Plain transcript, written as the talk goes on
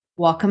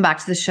Welcome back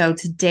to the show.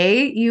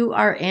 Today, you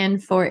are in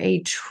for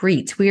a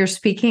treat. We are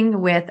speaking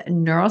with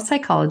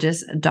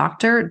neuropsychologist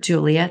Dr.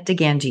 Julia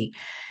DeGangi.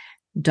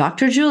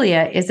 Dr.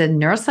 Julia is a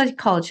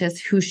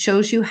neuropsychologist who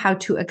shows you how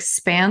to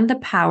expand the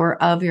power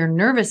of your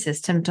nervous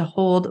system to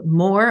hold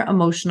more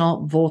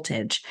emotional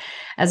voltage.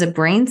 As a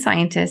brain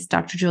scientist,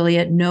 Dr.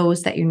 Julia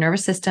knows that your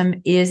nervous system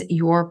is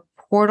your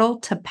portal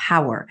to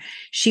power.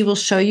 She will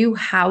show you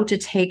how to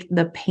take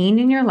the pain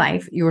in your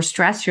life, your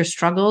stress, your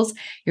struggles,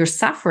 your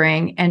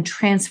suffering, and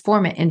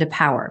transform it into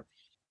power.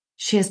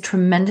 She has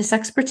tremendous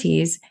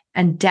expertise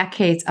and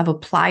decades of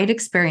applied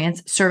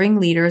experience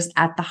serving leaders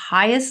at the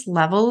highest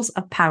levels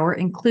of power,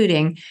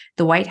 including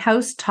the White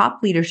House, top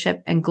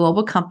leadership, and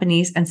global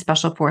companies and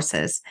special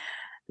forces.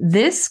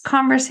 This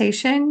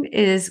conversation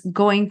is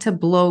going to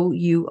blow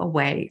you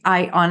away.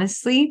 I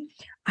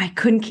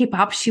couldn't keep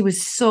up. She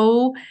was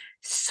so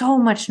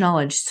much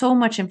knowledge, so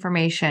much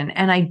information.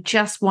 And I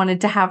just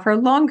wanted to have her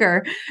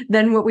longer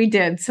than what we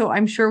did. So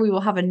I'm sure we will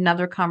have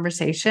another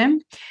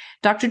conversation.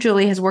 Dr.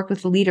 Julie has worked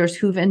with leaders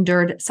who've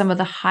endured some of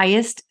the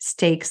highest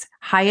stakes,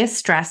 highest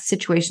stress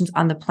situations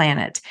on the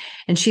planet.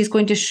 And she's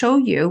going to show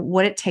you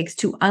what it takes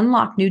to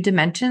unlock new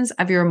dimensions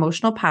of your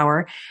emotional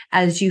power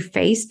as you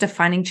face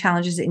defining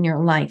challenges in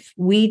your life.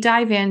 We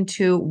dive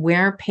into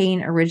where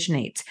pain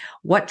originates,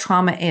 what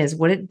trauma is,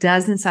 what it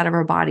does inside of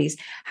our bodies,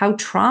 how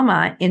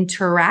trauma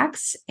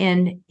interacts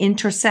and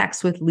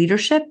intersects with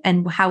leadership,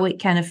 and how it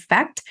can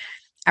affect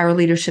our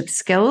leadership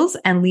skills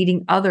and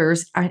leading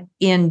others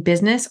in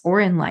business or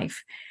in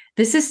life.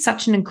 This is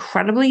such an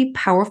incredibly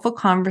powerful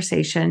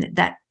conversation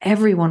that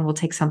everyone will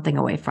take something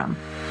away from.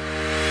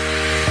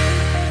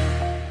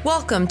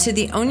 Welcome to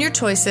the Own Your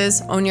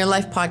Choices, Own Your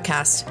Life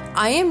podcast.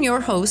 I am your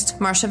host,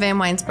 Marsha Van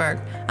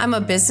Weinsberg. I'm a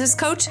business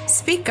coach,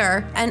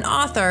 speaker, and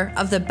author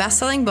of the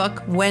best-selling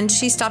book, When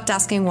She Stopped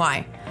Asking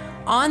Why.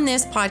 On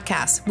this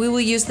podcast, we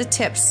will use the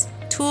tips,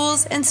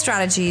 tools, and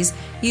strategies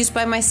used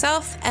by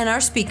myself and our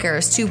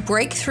speakers to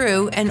break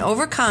through and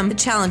overcome the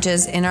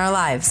challenges in our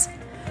lives.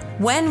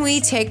 When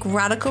we take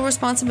radical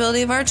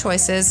responsibility of our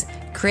choices,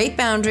 create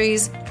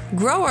boundaries,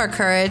 grow our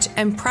courage,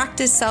 and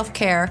practice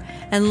self-care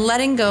and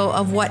letting go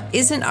of what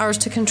isn't ours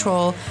to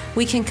control,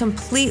 we can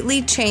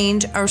completely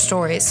change our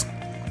stories.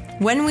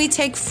 When we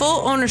take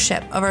full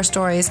ownership of our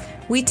stories,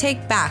 we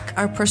take back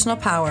our personal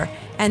power,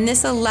 and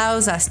this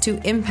allows us to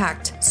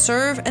impact,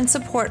 serve, and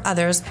support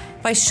others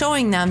by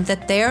showing them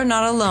that they are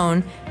not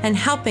alone and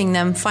helping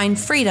them find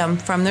freedom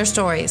from their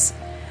stories.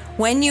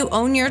 When you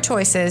own your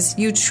choices,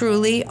 you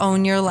truly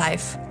own your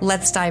life.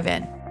 Let's dive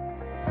in.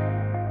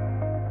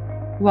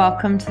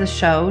 Welcome to the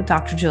show,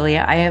 Dr.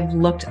 Julia. I have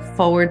looked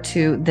forward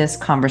to this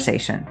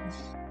conversation.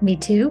 Me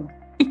too.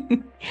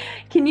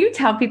 Can you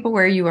tell people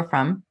where you are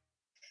from?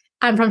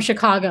 I'm from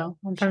Chicago.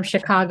 I'm from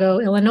Chicago,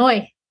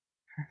 Illinois.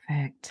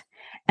 Perfect.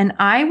 And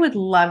I would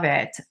love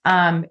it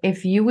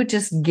if you would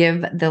just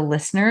give the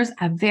listeners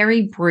a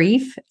very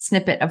brief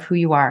snippet of who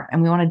you are.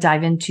 And we want to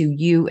dive into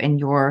you and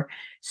your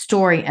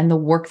story and the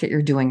work that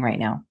you're doing right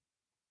now.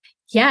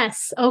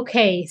 Yes.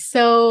 Okay.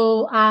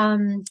 So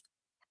I'm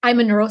a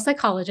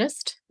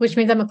neuropsychologist, which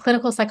means I'm a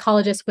clinical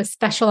psychologist with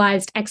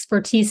specialized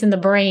expertise in the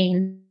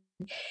brain.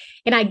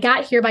 And I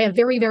got here by a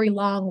very, very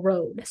long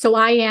road. So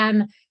I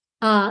am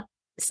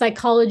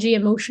psychology,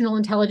 emotional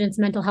intelligence,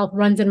 mental health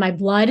runs in my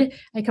blood.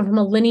 I come from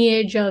a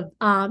lineage of,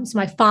 so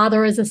my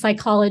father is a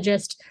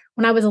psychologist.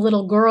 When I was a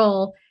little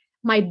girl,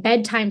 my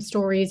bedtime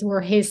stories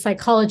were his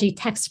psychology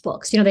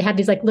textbooks. You know, they had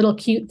these like little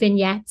cute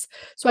vignettes.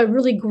 So I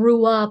really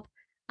grew up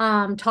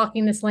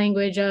talking this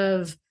language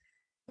of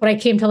what I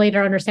came to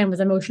later understand was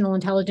emotional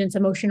intelligence,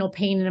 emotional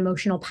pain, and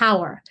emotional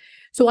power.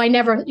 So I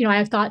never,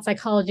 I thought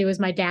psychology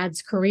was my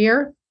dad's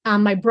career.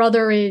 My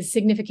brother is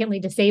significantly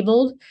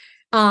disabled.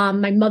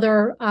 My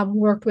mother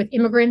worked with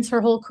immigrants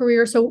her whole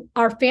career. So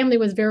our family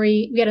was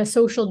we had a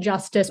social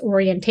justice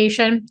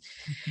orientation.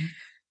 Mm-hmm.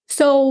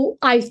 So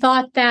I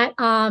thought that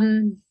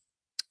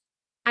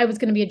I was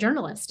going to be a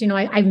journalist.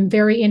 I'm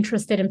very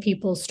interested in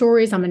people's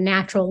stories. I'm a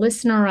natural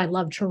listener. I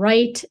love to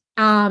write.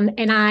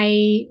 And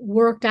I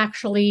worked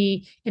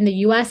actually in the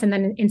US and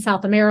then in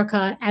South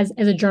America as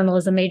a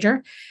journalism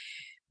major.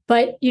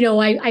 But,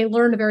 I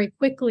learned very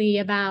quickly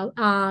about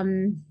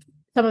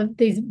some of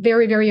these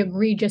very, very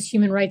egregious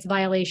human rights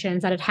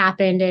violations that had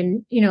happened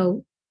in,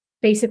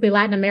 basically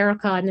Latin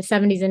America in the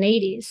 70s and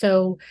 80s.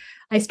 So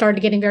I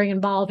started getting very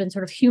involved in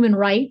sort of human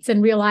rights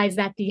and realized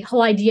that the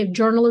whole idea of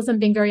journalism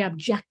being very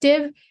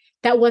objective,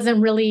 it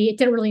didn't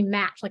really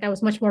match. Like I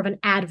was much more of an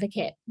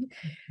advocate.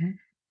 Mm-hmm.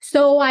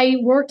 So I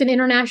worked in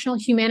international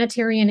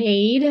humanitarian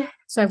aid.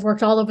 So I've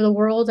worked all over the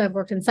world. I've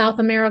worked in South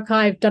America.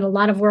 I've done a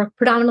lot of work.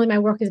 Predominantly my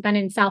work has been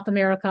in South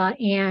America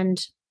and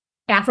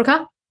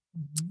Africa.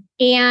 Mm-hmm.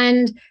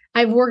 And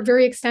I've worked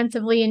very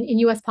extensively in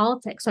US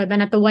politics. So I've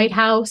been at the White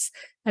House.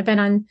 I've been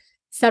on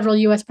several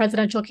US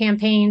presidential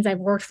campaigns. I've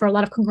worked for a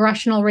lot of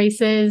congressional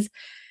races.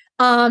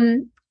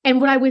 And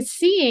what I was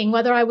seeing,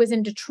 whether I was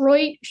in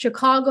Detroit,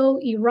 Chicago,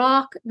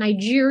 Iraq,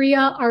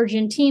 Nigeria,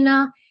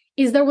 Argentina,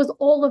 is there was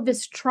all of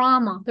this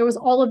trauma. There was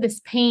all of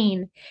this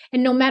pain.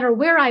 And no matter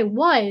where I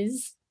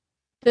was,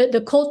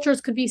 the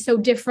cultures could be so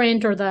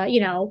different, or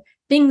the,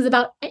 things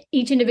about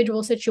each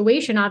individual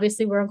situation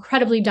obviously were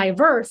incredibly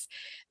diverse,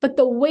 but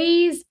the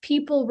ways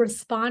people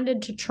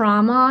responded to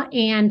trauma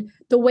and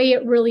the way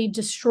it really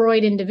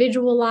destroyed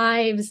individual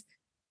lives,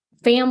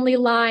 family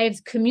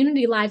lives,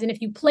 community lives. And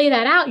if you play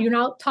that out, you're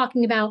not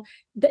talking about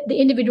the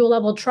individual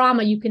level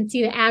trauma. You can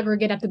see the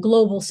aggregate at the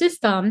global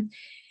system.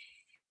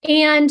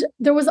 And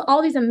there was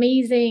all these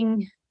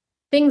amazing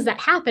things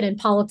that happen in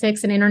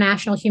politics and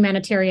international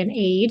humanitarian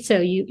aid.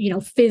 So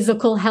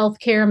physical health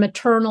care,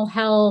 maternal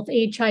health,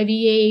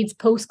 HIV/AIDS,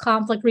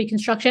 post-conflict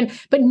reconstruction,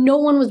 but no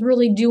one was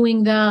really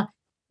doing the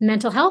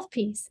mental health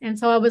piece. And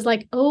so I was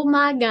like, oh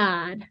my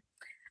God,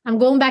 I'm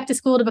going back to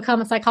school to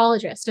become a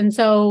psychologist. And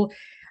so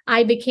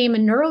I became a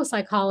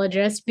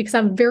neuropsychologist because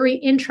I'm very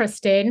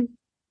interested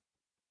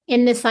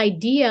in this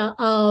idea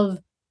of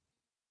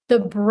the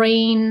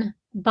brain,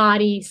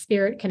 body,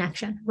 spirit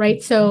connection,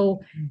 right?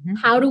 So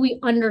how do we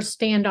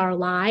understand our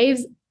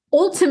lives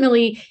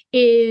ultimately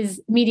is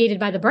mediated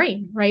by the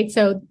brain, right?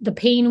 So the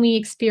pain we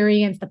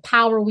experience, the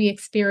power we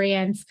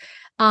experience.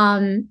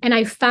 And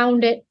I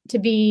found it to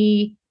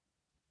be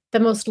the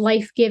most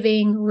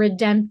life-giving,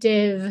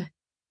 redemptive,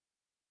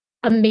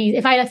 amazing.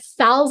 If I had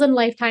 1,000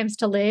 lifetimes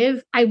to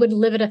live, I would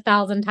live it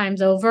 1,000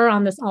 times over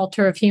on this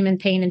altar of human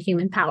pain and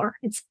human power.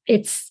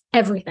 It's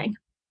everything.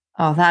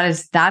 Oh,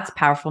 that's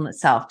powerful in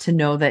itself to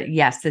know that,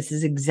 yes, this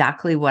is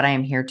exactly what I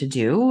am here to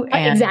do.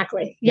 And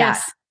exactly.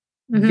 Yes.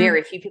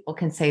 Very few people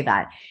can say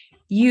that.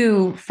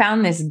 You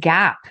found this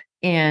gap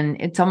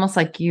it's almost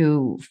like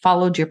you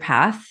followed your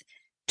path,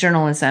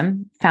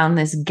 journalism, found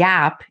this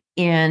gap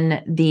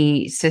in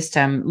the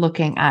system,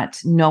 looking at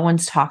no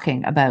one's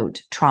talking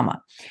about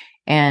trauma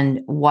and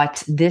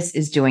what this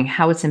is doing,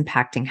 how it's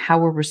impacting, how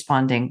we're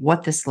responding,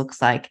 what this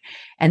looks like,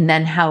 and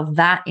then how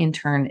that in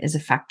turn is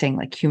affecting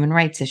like human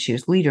rights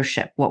issues,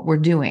 leadership, what we're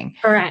doing.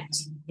 Correct.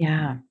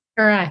 Yeah.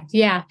 Correct.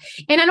 Yeah.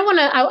 And I don't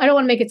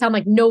want to make it sound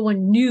like no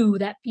one knew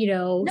that,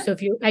 No. So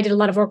I did a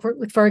lot of work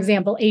with, for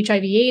example,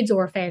 HIV/AIDS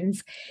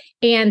orphans.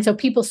 And so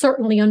people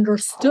certainly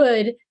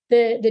understood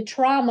the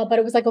trauma, but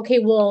it was like, okay,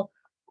 well,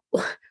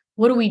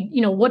 what do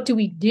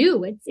we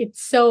do?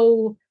 It's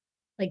so,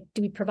 like,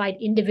 do we provide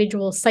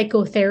individual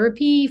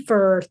psychotherapy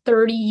for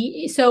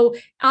 30? So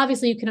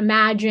obviously you can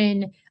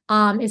imagine,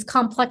 as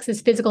complex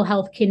as physical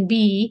health can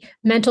be,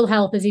 mental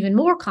health is even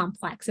more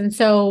complex. And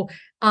so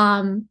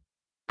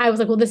I was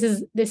like, well, this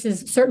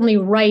is certainly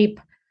ripe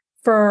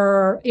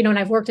for, and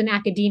I've worked in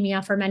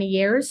academia for many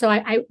years. So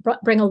I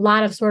bring a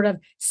lot of sort of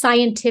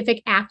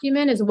scientific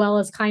acumen as well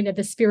as kind of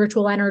the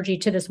spiritual energy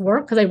to this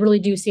work, because I really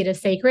do see it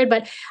as sacred.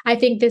 But I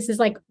think this is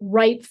like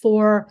ripe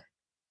for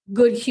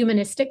good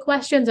humanistic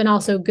questions and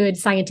also good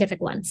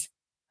scientific ones.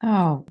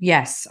 Oh,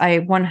 yes. I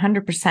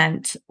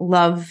 100%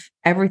 love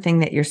everything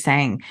that you're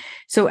saying.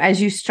 So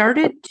as you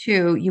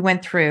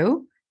went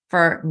through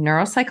for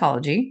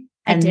neuropsychology,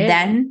 and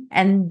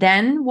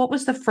then what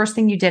was the first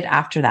thing you did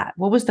after that?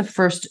 What was the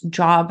first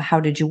job? How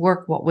did you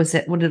work? What was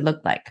it? What did it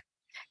look like?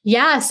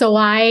 Yeah. So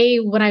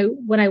when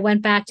I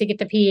went back to get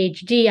the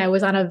PhD, I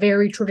was on a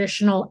very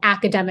traditional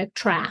academic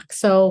track.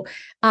 So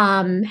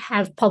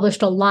have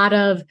published a lot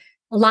in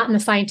the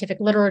scientific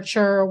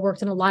literature,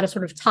 worked in a lot of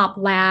sort of top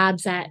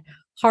labs at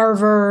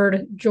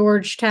Harvard,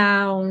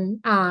 Georgetown,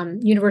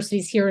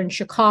 universities here in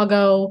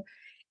Chicago.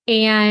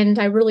 And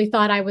I really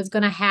thought I was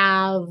going to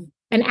have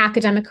an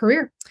academic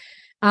career.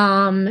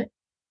 And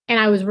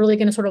I was really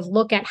going to sort of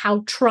look at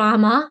how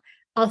trauma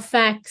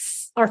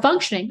affects our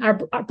functioning,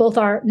 both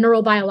our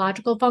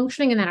neurobiological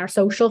functioning and then our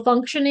social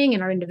functioning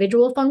and our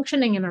individual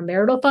functioning and our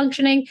marital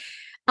functioning.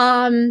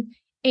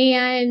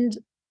 And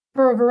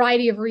for a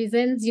variety of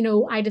reasons,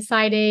 I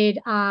decided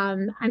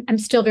I'm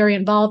still very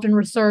involved in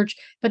research,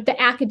 but the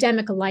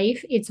academic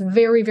life, it's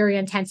very, very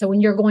intense. So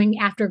when you're going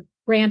after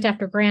grant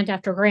after grant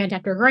after grant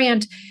after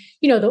grant,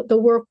 the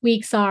work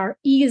weeks are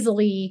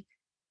easily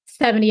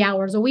 70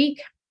 hours a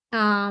week.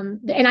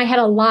 And I had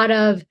a lot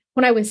of,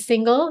 when I was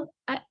single,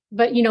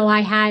 but,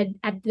 I had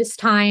at this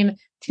time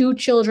 2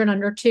 children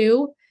under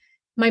 2.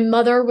 My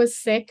mother was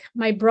sick.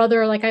 My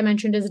brother, like I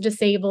mentioned, is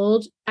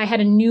disabled. I had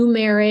a new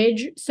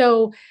marriage.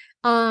 So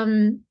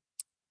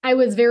I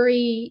was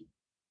very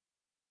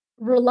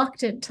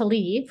reluctant to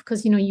leave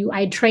because,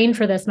 I trained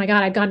for this. My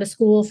God, I'd gone to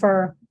school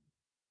for,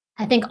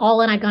 I think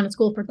all in, I'd gone to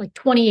school for like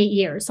 28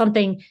 years,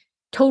 something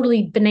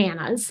totally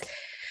bananas.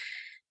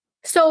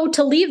 So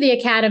to leave the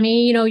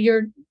academy,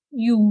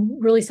 you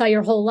really saw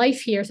your whole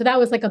life here. So that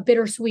was like a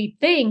bittersweet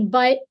thing.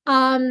 But,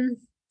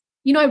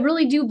 I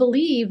really do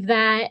believe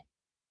that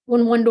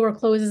when one door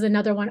closes,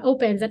 another one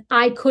opens, that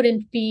I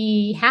couldn't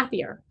be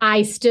happier.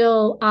 I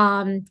still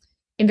am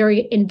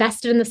very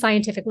invested in the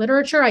scientific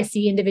literature. I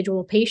see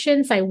individual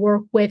patients. I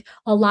work with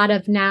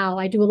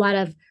I do a lot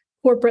of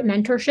corporate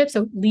mentorship.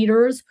 So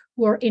leaders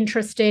who are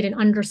interested in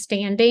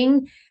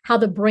understanding how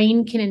the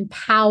brain can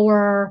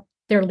empower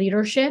their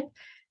leadership.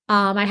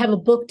 I have a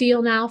book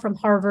deal now from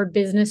Harvard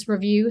Business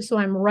Review. So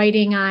I'm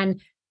writing on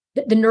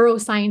the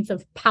neuroscience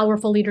of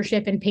powerful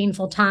leadership in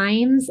painful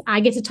times. I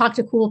get to talk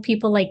to cool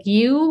people like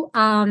you.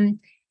 And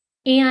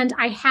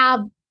I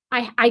have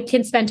I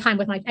can spend time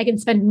with I can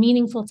spend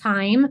meaningful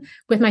time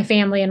with my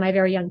family and my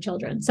very young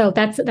children. So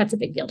that's a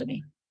big deal to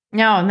me.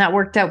 No, and that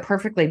worked out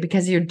perfectly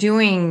because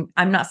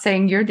I'm not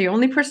saying you're the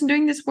only person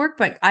doing this work,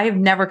 but I have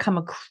never come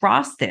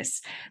across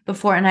this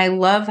before. And I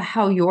love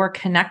how you're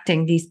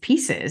connecting these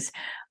pieces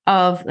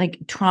of like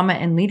trauma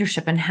and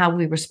leadership and how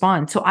we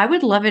respond. So I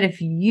would love it if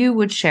you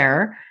would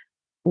share,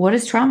 what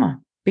is trauma?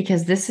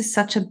 Because this is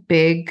such a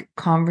big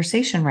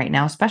conversation right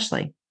now,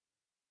 especially.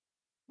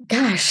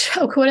 Gosh,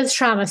 okay, what is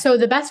trauma? So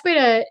the best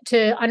way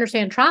to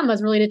understand trauma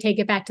is really to take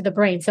it back to the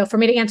brain. So for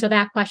me to answer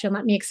that question,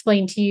 let me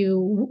explain to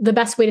you the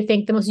best way to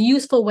think, the most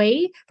useful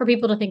way for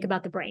people to think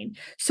about the brain.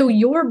 So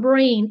your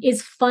brain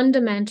is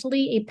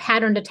fundamentally a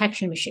pattern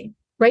detection machine,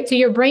 right? So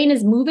your brain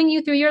is moving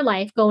you through your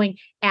life going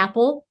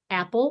apple,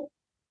 apple,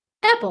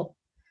 apple,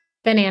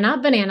 banana,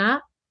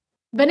 banana,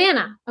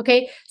 banana.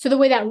 Okay. So the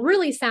way that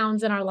really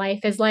sounds in our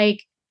life is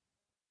like,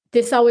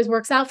 this always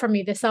works out for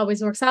me. This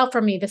always works out for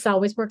me. This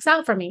always works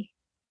out for me.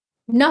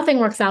 Nothing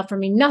works out for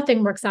me.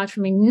 Nothing works out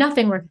for me.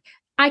 Nothing works.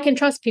 I can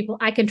trust people.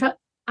 I can trust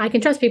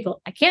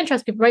people. I can't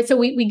trust people. Right. So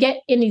we get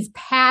in these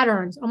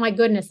patterns. Oh my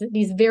goodness.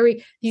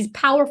 These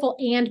powerful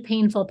and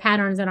painful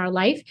patterns in our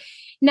life.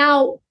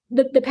 Now,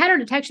 the pattern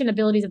detection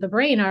abilities of the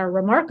brain are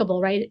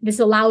remarkable, right? This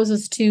allows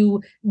us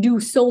to do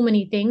so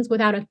many things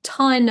without a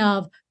ton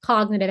of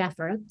cognitive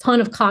effort, a ton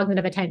of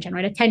cognitive attention,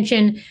 right?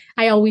 Attention,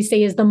 I always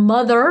say, is the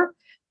mother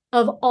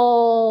of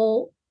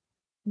all.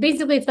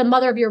 Basically, it's the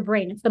mother of your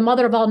brain. It's the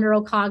mother of all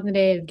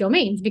neurocognitive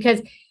domains,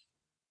 because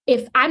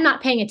if I'm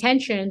not paying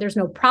attention, there's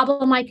no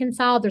problem I can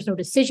solve. There's no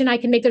decision I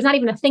can make. There's not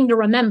even a thing to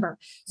remember.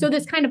 So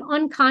this kind of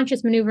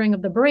unconscious maneuvering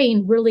of the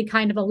brain really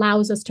kind of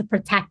allows us to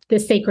protect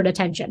this sacred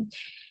attention.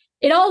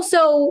 It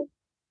also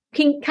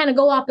can kind of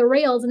go off the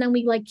rails, and then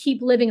we like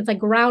keep living. It's like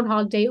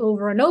Groundhog Day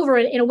over and over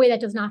in a way that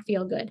does not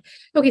feel good.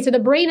 Okay, so the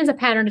brain is a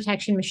pattern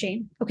detection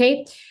machine.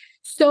 Okay,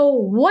 so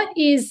what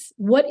is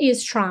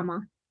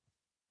trauma?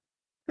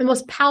 The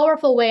most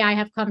powerful way I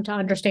have come to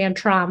understand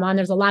trauma, and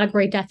there's a lot of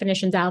great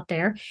definitions out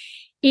there,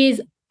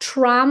 is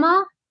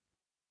trauma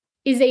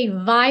is a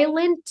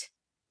violent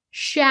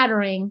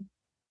shattering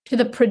to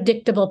the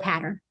predictable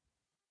pattern.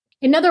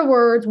 In other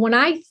words, when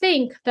I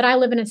think that I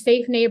live in a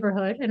safe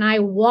neighborhood and I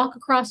walk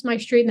across my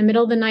street in the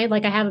middle of the night,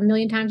 like I have a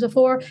million times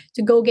before,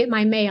 to go get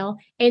my mail,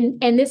 and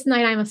this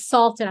night I'm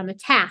assaulted, I'm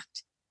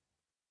attacked,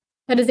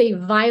 that is a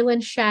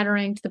violent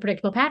shattering to the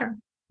predictable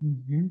pattern.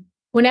 Mm-hmm.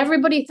 When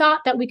everybody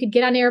thought that we could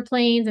get on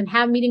airplanes and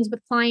have meetings with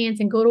clients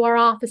and go to our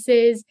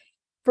offices,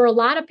 for a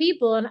lot of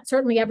people, and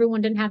certainly everyone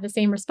didn't have the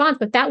same response,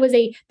 but that was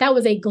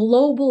a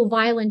global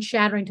violent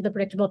shattering to the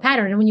predictable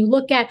pattern. And when you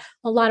look at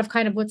a lot of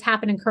kind of what's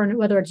happening current,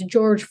 whether it's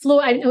George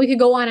Floyd, we could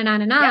go on and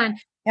on and on.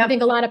 Yep. I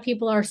think a lot of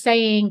people are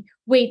saying,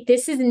 wait,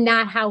 this is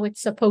not how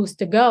it's supposed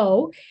to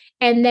go.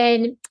 And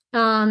then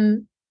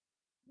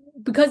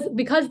because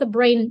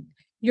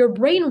your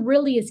brain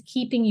really is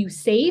keeping you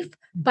safe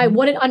by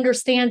what it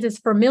understands is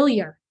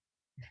familiar.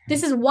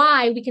 This is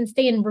why we can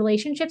stay in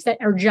relationships that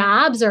are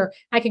jobs, or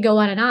I could go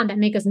on and on, that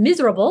make us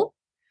miserable.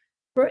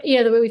 The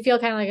way we feel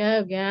kind of like,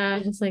 oh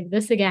God, it's like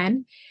this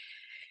again.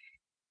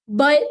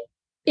 But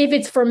if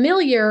it's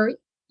familiar,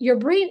 your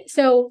brain,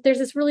 so there's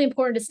this really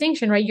important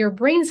distinction, right? Your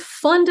brain's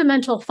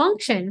fundamental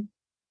function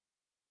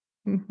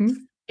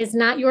is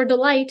not your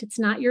delight. It's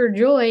not your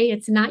joy.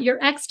 It's not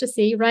your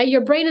ecstasy, right?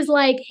 Your brain is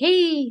like,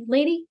 hey,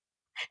 lady,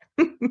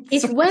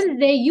 it's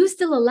Wednesday, you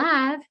still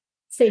alive,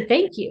 say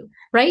thank you,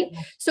 right?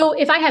 So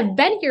if I have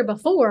been here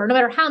before, no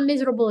matter how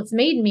miserable it's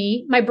made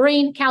me, my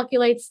brain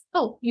calculates,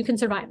 oh, you can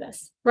survive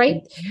this, right?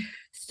 Mm-hmm.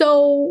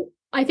 So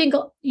I think,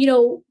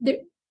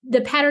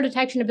 the pattern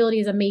detection ability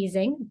is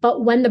amazing,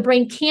 but when the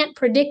brain can't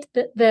predict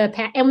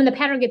and when the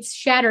pattern gets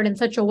shattered in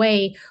such a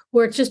way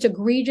where it's just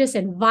egregious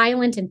and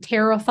violent and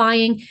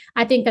terrifying,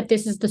 I think that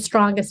this is the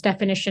strongest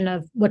definition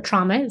of what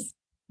trauma is.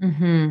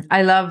 Mm-hmm.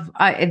 I love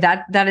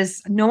that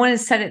is, no one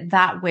has said it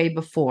that way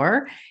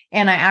before.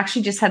 And I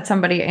actually just had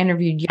somebody I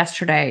interviewed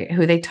yesterday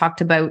who they talked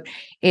about,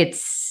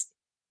 it's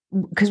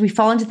because we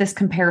fall into this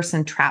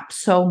comparison trap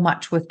so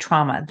much with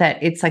trauma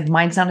that it's like,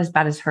 mine's not as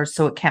bad as hers,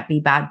 so it can't be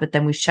bad, but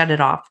then we shut it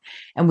off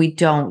and we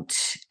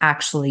don't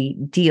actually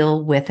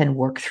deal with and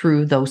work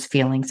through those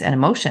feelings and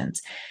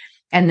emotions.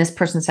 And this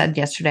person said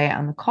yesterday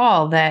on the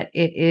call that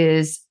it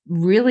is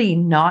really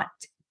not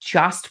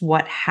just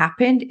what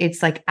happened.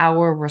 It's like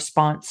our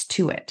response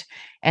to it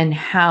and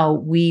how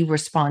we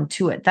respond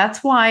to it.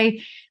 That's why,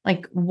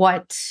 like,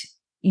 what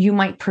you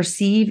might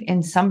perceive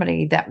in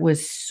somebody that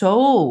was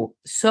so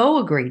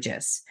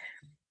egregious,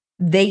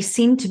 they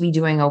seem to be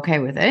doing okay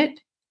with it.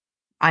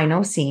 I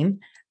know seem.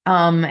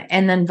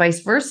 And then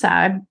vice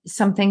versa,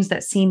 some things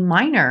that seem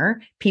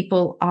minor,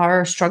 people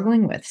are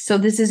struggling with. So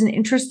this is an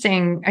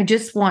interesting,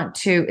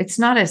 it's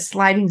not a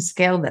sliding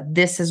scale that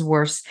this is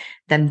worse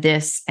than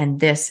this and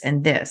this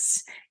and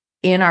this.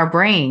 In our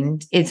brain,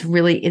 it's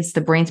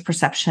the brain's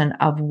perception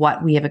of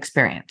what we have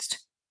experienced.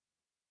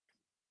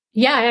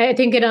 Yeah, I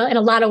think in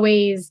a lot of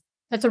ways,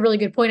 that's a really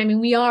good point. I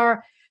mean, we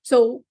are,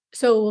 so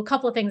a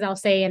couple of things I'll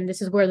say, and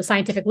this is where the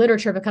scientific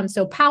literature becomes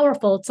so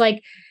powerful. It's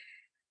like,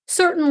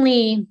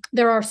 certainly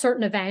there are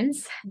certain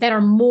events that are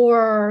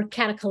more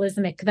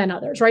cataclysmic than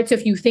others, right? So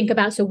if you think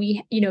about,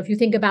 if you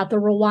think about the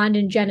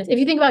Rwandan genocide, if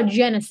you think about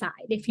genocide,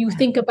 if you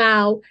think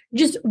about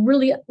just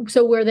really,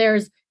 so where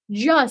there's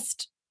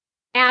just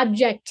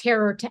abject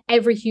terror to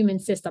every human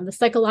system, the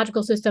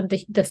psychological system,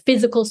 the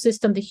physical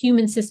system, the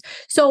human system.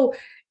 So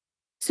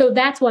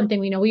that's one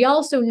thing we know. We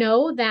also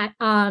know that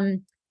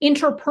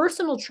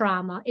interpersonal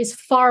trauma is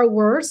far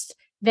worse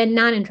than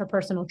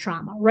non-interpersonal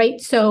trauma, right?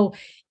 So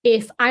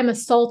if I'm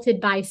assaulted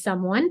by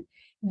someone,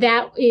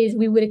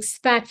 we would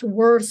expect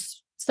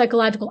worse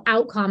psychological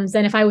outcomes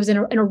than if I was in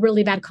a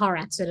really bad car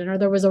accident or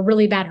there was a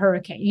really bad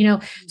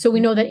hurricane, So we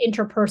know that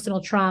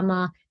interpersonal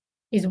trauma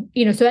is,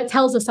 so that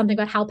tells us something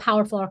about how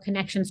powerful our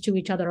connections to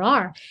each other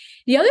are.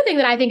 The other thing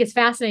that I think is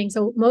fascinating,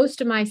 so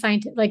most of my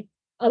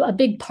a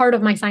big part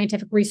of my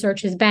scientific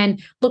research has been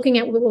looking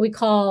at what we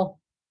call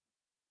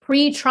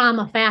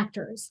pre-trauma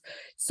factors.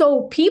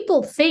 So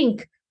people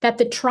think that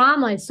the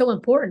trauma is so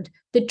important.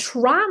 The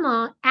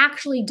trauma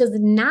actually does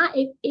not,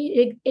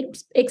 it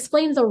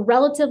explains a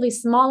relatively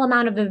small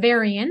amount of the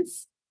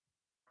variance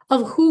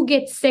of who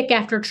gets sick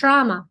after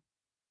trauma.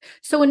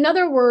 So in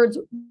other words,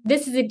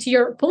 this is to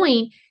your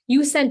point,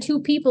 you send two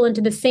people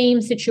into the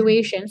same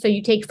situation. So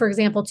you take, for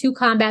example, two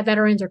combat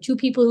veterans or two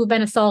people who've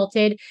been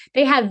assaulted.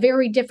 They have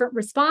very different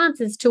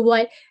responses to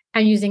what,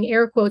 I'm using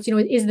air quotes,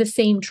 is the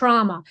same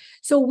trauma.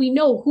 So we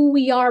know who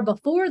we are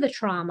before the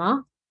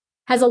trauma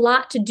has a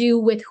lot to do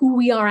with who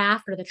we are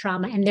after the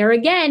trauma. And there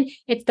again,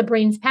 it's the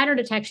brain's pattern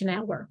detection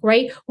network,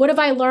 right? What have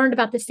I learned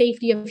about the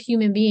safety of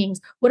human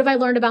beings? What have I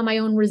learned about my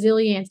own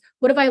resilience?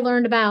 What have I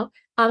learned about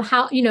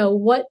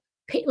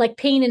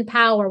pain and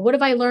power? What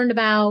have I learned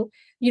about,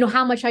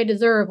 how much I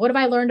deserve? What have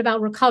I learned about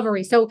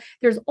recovery? So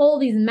there's all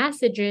these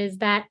messages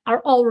that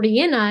are already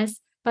in us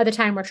by the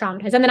time we're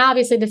traumatized. And then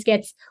obviously this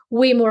gets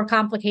way more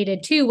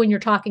complicated too when you're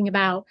talking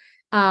about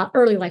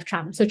early life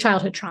trauma, so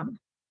childhood trauma.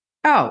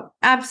 Oh,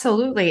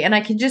 absolutely. And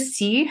I can just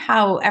see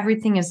how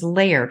everything is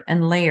layered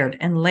and layered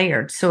and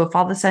layered. So if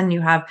all of a sudden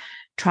you have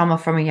trauma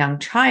from a young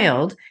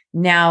child,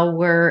 now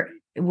we're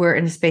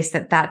in a space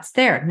that's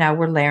there. Now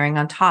we're layering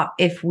on top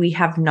if we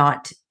have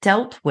not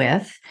dealt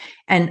with.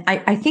 And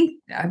I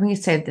think I'm going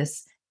to say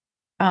this.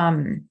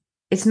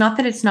 It's not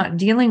that it's not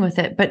dealing with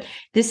it, but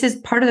this is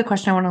part of the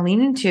question I want to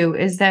lean into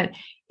is that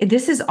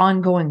this is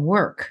ongoing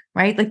work,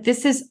 right? Like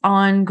this is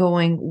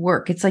ongoing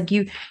work. It's like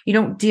you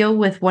don't deal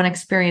with one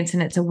experience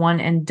and it's a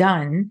one and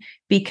done,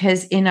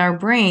 because in our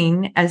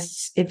brain,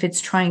 as if it's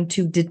trying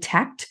to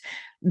detect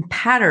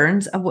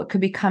patterns of what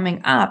could be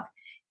coming up,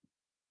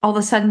 all of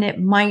a sudden it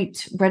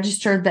might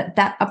register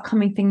that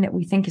upcoming thing that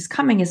we think is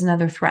coming is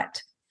another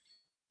threat.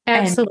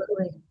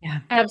 Absolutely.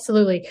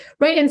 Absolutely.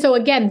 Right. And so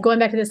again, going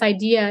back to this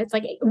idea, it's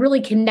like it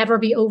really can never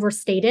be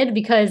overstated,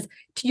 because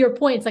to your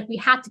point, it's like we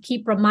have to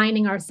keep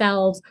reminding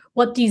ourselves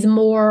what these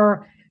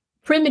more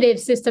primitive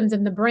systems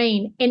in the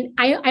brain. And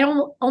I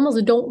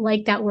almost don't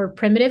like that word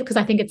primitive, because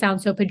I think it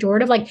sounds so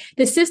pejorative. Like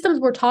the systems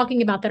we're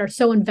talking about that are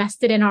so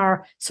invested in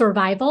our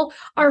survival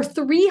are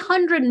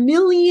 300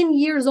 million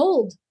years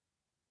old.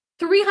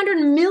 300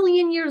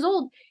 million years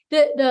old.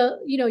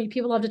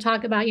 People love to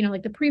talk about,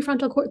 like the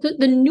prefrontal cortex,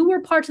 the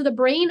newer parts of the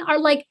brain are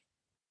like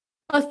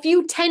a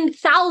few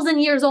 10,000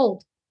 years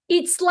old.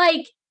 It's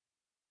like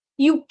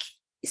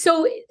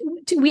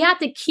we have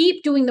to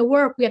keep doing the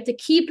work. We have to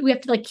keep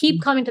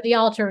coming to the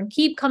altar and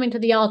keep coming to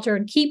the altar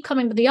and keep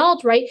coming to the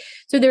altar, right?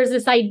 So there's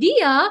this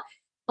idea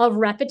of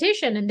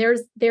repetition. And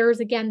there's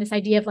again, this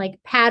idea of like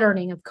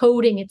patterning, of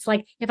coding. It's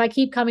like, if I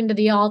keep coming to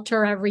the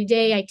altar every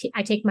day,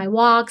 I take my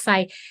walks,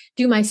 I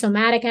do my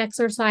somatic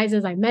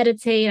exercises, I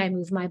meditate, I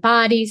move my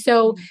body.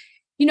 So,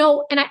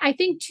 and I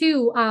think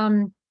too,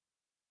 one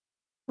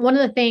of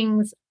the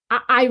things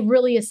I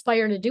really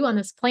aspire to do on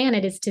this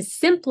planet is to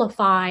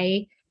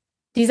simplify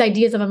these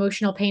ideas of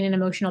emotional pain and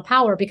emotional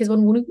power, because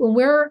when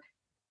we're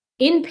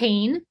in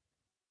pain,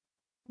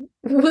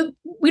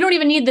 we don't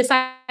even need the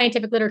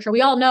scientific literature.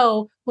 We all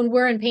know when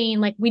we're in pain,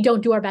 like we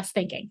don't do our best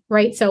thinking,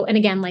 right? So, and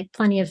again, like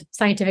plenty of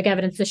scientific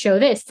evidence to show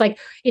this, like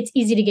it's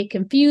easy to get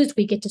confused.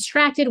 We get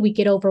distracted, we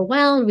get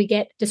overwhelmed, we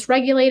get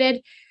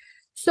dysregulated.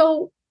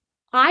 So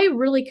I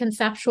really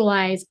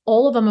conceptualize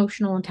all of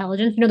emotional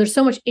intelligence. There's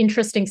so much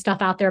interesting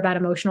stuff out there about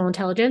emotional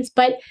intelligence,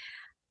 but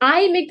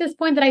I make this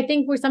point that I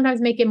think we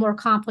sometimes make it more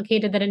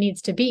complicated than it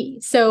needs to be.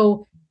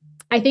 So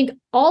I think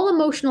all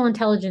emotional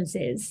intelligence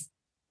is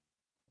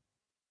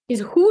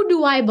who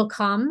do I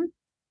become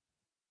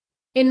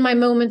in my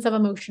moments of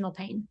emotional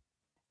pain?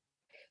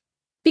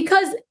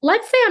 Because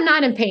let's say I'm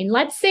not in pain.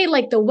 Let's say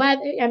like the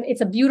weather,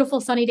 it's a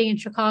beautiful sunny day in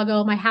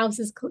Chicago. My house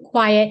is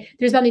quiet.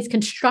 There's been these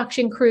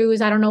construction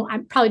crews. I don't know.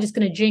 I'm probably just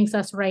going to jinx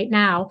us right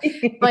now,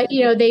 but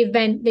they've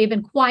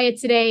been quiet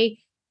today.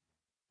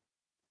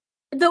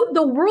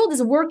 The world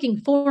is working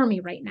for me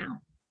right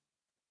now.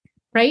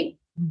 Right.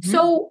 Mm-hmm.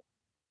 So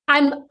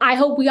I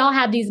hope we all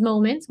have these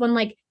moments when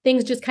like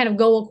things just kind of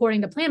go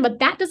according to plan, but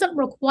that doesn't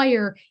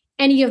require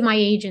any of my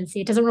agency.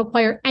 It doesn't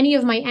require any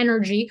of my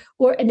energy,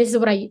 and this is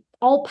what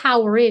all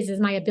power is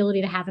my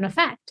ability to have an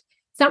effect.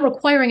 It's not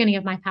requiring any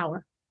of my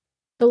power.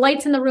 The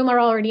lights in the room are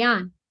already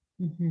on.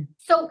 Mm-hmm.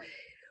 So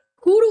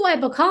who do I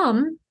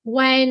become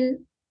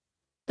when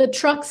the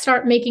trucks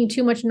start making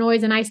too much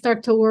noise and I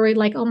start to worry,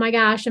 like, oh my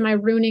gosh, am I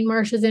ruining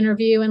Marsha's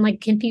interview? And like,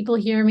 can people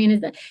hear me?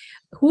 And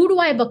who do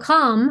I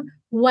become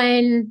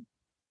when,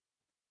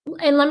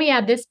 and let me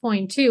add this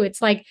point too.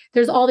 It's like,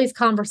 there's all these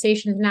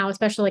conversations now,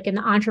 especially like in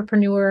the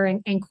entrepreneur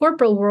and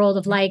corporate world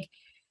of like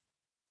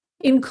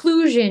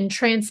inclusion,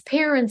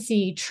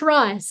 transparency,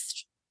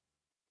 trust.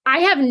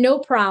 I have no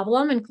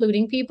problem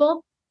including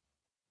people.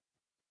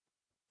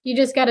 You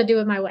just got to do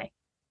it my way.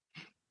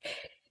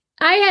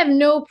 I have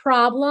no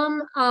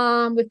problem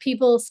with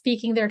people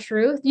speaking their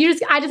truth.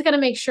 I just got to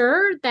make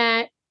sure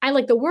that I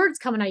like the words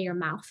coming out of your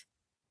mouth.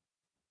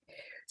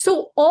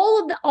 So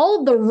all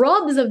of the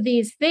rubs of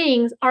these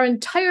things are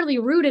entirely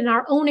rooted in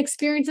our own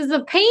experiences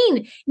of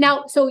pain.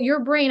 Now, so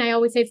your brain, I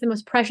always say it's the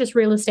most precious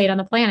real estate on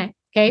the planet.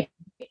 Okay.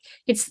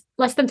 It's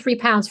less than 3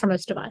 pounds for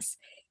most of us.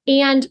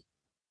 And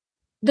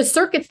the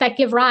circuits that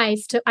give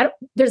rise to,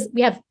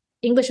 we have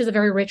English is a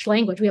very rich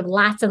language. We have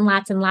lots and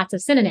lots and lots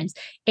of synonyms: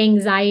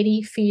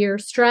 anxiety, fear,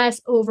 stress,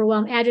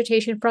 overwhelm,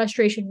 agitation,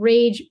 frustration,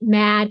 rage,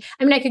 mad.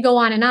 I mean, I could go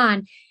on and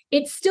on.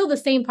 It's still the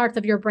same parts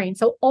of your brain.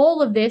 So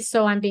all of this,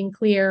 so I'm being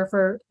clear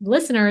for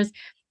listeners,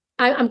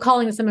 I'm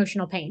calling this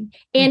emotional pain.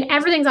 And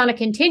everything's on a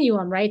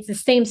continuum, right? It's the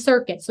same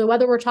circuit. So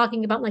whether we're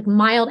talking about like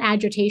mild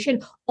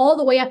agitation all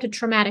the way up to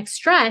traumatic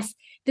stress,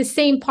 the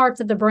same parts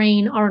of the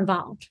brain are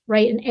involved,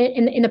 right?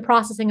 In the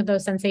processing of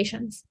those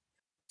sensations.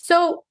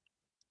 So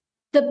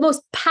the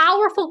most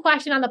powerful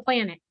question on the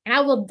planet, and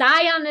I will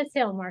die on this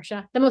hill,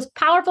 Marsha, the most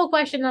powerful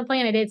question on the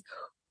planet is,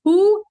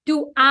 who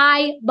do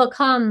I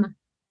become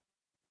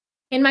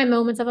in my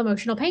moments of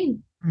emotional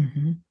pain?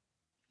 Mm-hmm.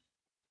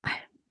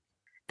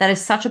 That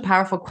is such a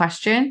powerful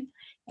question.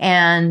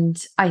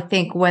 And I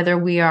think whether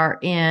we are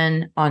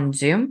on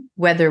Zoom,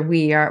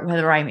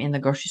 whether I'm in the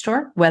grocery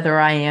store, whether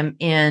I am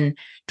in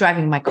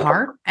driving my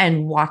car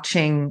and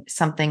watching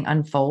something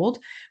unfold,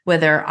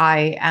 whether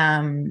I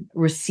am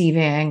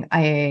receiving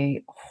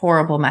a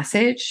horrible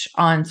message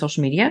on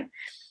social media,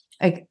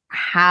 like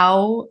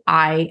how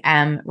I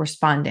am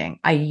responding.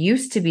 I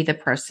used to be the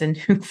person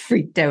who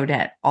freaked out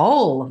at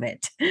all of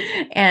it.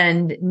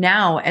 And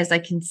now, as I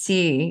can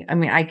see, I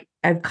mean,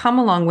 I've come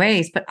a long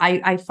ways, but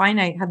I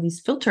find I have these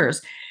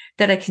filters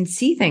that I can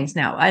see things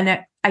now.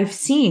 And I've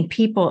seen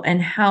people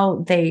and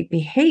how they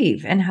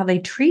behave and how they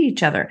treat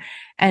each other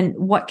and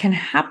what can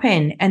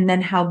happen. And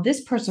then how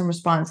this person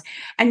responds.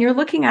 And you're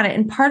looking at it.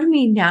 And part of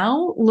me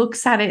now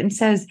looks at it and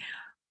says,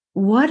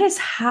 what has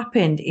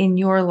happened in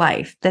your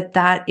life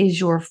that is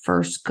your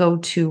first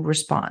go-to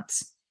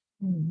response?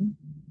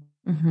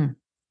 Mm-hmm. Mm-hmm.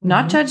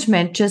 Not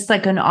judgment, just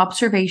like an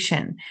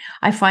observation.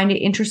 I find it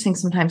interesting.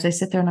 Sometimes I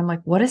sit there and I'm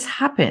like, what has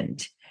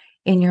happened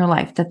in your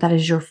life that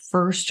is your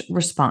first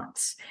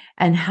response?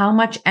 And how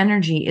much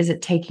energy is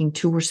it taking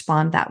to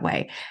respond that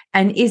way?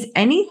 And is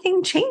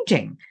anything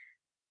changing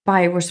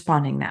by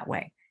responding that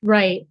way?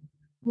 Right.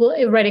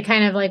 Well, right. It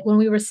kind of like when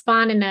we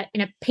respond in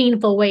a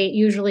painful way, it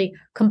usually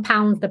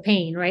compounds the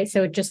pain, right?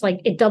 So it just like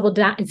it doubles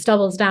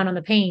down on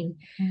the pain.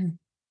 Mm.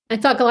 I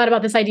talk a lot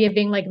about this idea of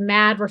being like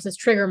mad versus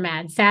trigger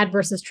mad, sad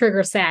versus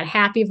trigger sad,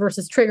 happy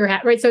versus trigger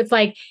happy, right? So it's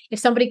like if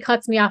somebody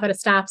cuts me off at a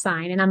stop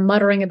sign and I'm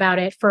muttering about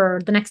it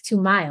for the next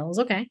 2 miles,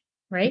 okay,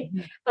 right?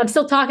 Mm-hmm. I'm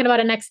still talking about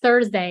it next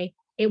Thursday.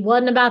 It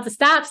wasn't about the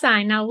stop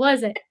sign, now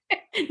was it?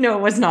 No,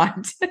 it was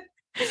not.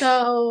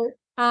 So,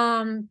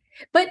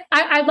 but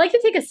I'd like to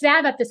take a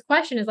stab at this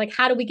question is like,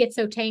 how do we get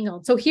so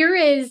tangled? So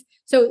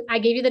so I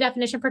gave you the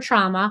definition for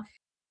trauma.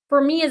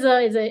 For me as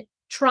a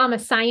trauma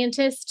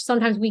scientist,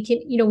 sometimes we can,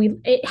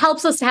 it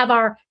helps us to have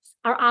our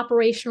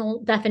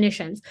operational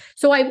definitions.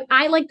 So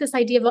I like this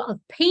idea of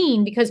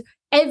pain because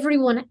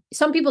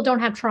some people don't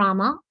have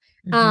trauma.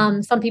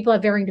 Mm-hmm. Some people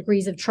have varying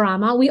degrees of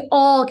trauma. We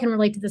all can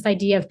relate to this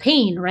idea of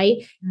pain, right?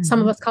 Mm-hmm.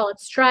 Some of us call it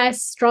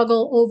stress,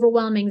 struggle,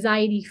 overwhelm,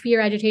 anxiety, fear,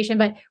 agitation,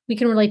 but we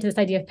can relate to this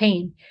idea of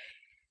pain.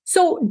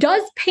 So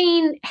does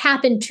pain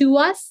happen to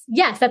us?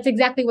 Yes, that's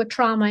exactly what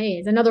trauma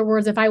is. In other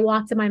words, if I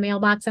walk to my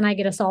mailbox and I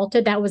get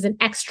assaulted, that was an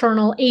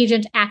external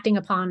agent acting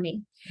upon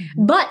me.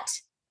 Mm-hmm. But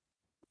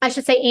I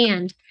should say,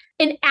 and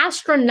an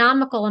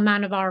astronomical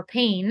amount of our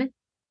pain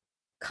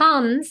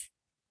comes,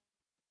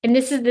 and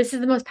this is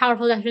the most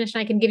powerful definition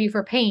I can give you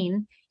for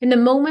pain, in the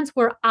moments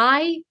where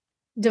I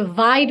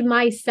divide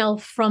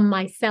myself from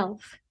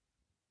myself.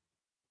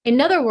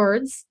 In other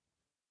words,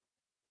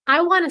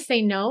 I want to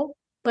say no,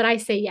 but I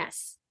say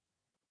yes.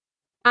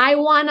 I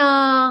want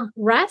to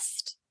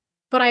rest,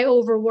 but I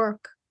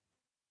overwork.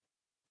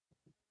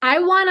 I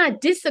want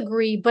to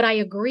disagree, but I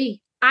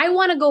agree. I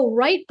want to go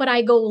right, but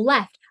I go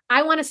left.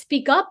 I want to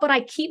speak up, but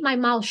I keep my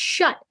mouth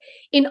shut.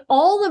 In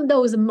all of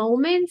those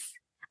moments,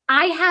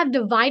 I have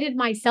divided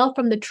myself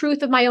from the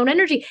truth of my own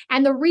energy.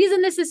 And the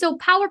reason this is so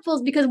powerful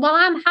is because while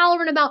I'm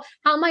hollering about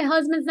how my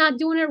husband's not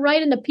doing it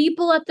right and the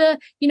people at the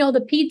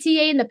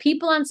PTA and the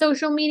people on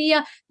social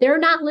media, they're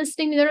not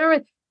listening.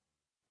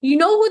 You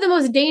know who the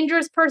most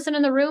dangerous person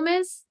in the room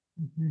is?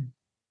 Mm-hmm.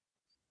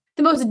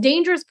 the most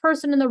dangerous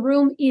person in the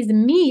room is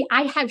me.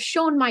 I have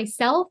shown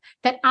myself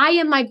that I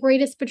am my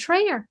greatest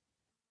betrayer.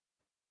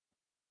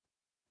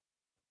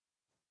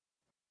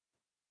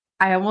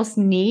 I almost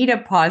need a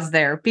pause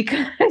there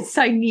because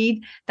I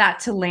need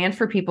that to land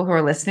for people who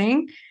are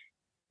listening.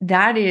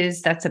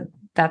 That's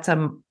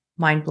a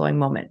mind-blowing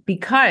moment,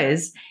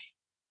 because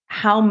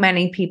how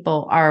many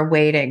people are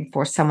waiting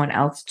for someone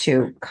else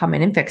to come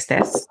in and fix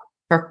this,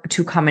 or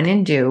to come in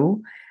and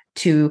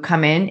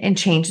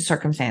change the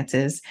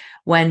circumstances,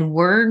 when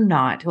we're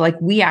not, like,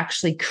 we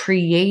actually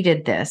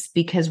created this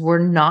because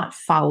we're not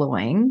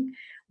following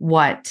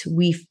what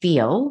we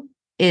feel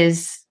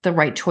is the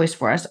right choice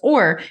for us.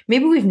 Or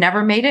maybe we've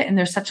never made it and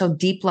there's such a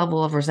deep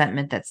level of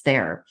resentment that's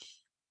there.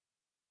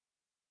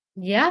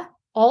 Yeah,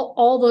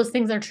 all those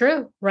things are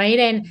true, right?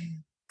 And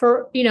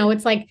for,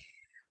 it's like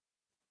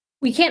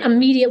we can't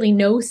immediately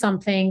know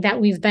something that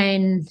we've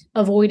been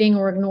avoiding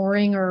or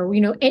ignoring, or,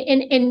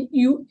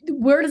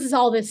 where does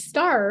all this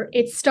start?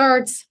 It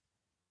starts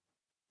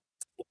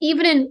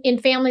even in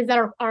families that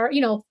are,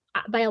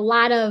 by a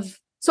lot of,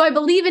 so I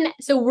believe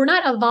so we're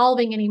not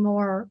evolving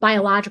anymore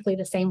biologically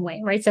the same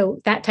way, right?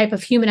 So that type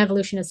of human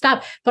evolution has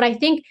stopped. But I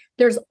think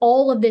there's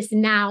all of this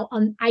now.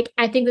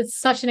 I think it's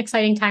such an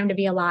exciting time to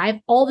be alive.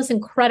 All this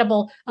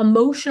incredible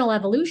emotional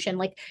evolution.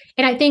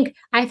 And I think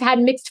I've had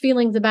mixed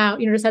feelings about,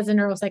 just as a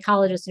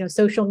neuropsychologist,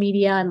 social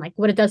media and like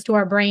what it does to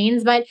our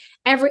brains. But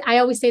I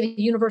always say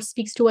the universe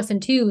speaks to us in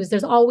twos.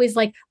 There's always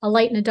like a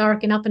light and a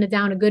dark, and up and a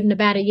down, a good and a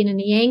bad, a yin and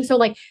a yang. So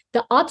like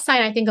the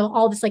upside, I think, of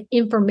all this like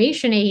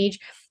information age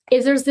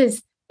is there's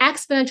this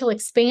exponential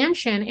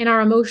expansion in our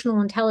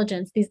emotional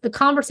intelligence. The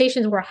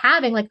conversations we're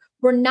having, like,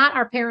 were not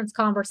our parents'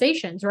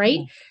 conversations, right?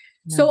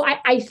 No. So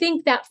I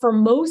think that for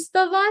most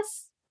of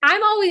us,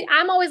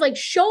 I'm always like,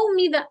 show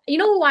me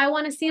who I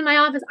want to see in my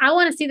office. I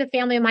want to see the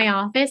family in my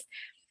office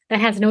that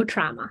has no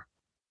trauma,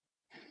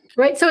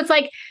 right? So it's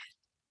like,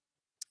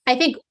 I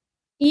think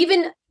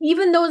even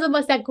those of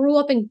us that grew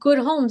up in good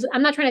homes,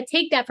 I'm not trying to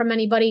take that from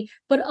anybody,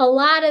 but a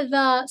lot of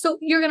so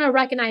you're going to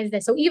recognize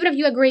this. So even if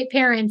you had great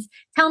parents,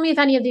 tell me if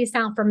any of these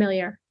sound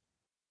familiar.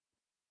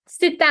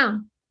 Sit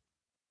down.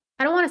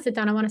 I don't want to sit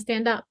down. I want to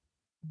stand up.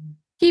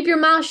 Keep your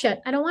mouth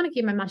shut. I don't want to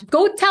keep my mouth shut.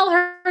 Go tell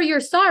her you're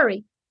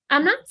sorry.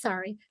 I'm not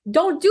sorry.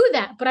 Don't do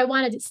that. But I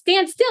want to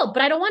stand still,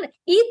 but I don't want to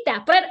eat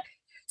that.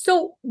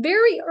 So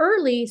very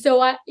early,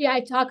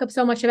 I talk up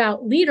so much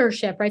about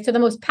leadership, right? So the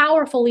most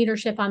powerful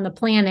leadership on the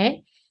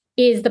planet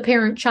is the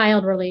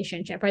parent-child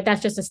relationship, right?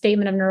 That's just a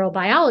statement of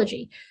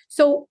neurobiology.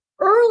 So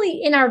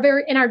early in our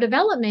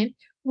development,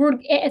 we're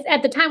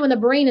at the time when the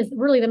brain is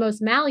really the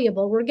most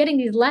malleable, we're getting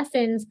these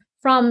lessons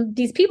from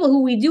these people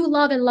who we do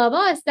love and love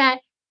us, that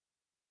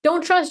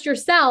don't trust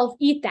yourself,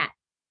 eat that,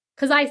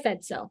 because I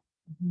said so.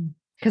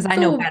 Because I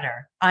know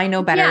better. I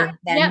know better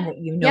than what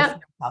you know for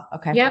yourself.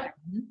 Okay. Yep.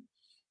 Mm-hmm.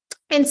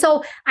 And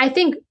so I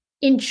think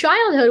in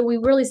childhood, we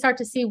really start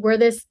to see where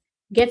this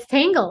gets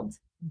tangled.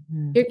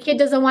 Mm-hmm. Your kid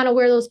doesn't want to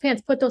wear those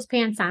pants. Put those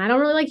pants on. I don't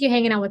really like you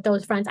hanging out with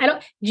those friends.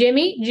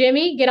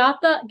 Jimmy, get off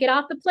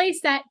the play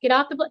set.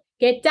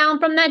 Get down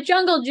from that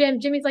jungle gym.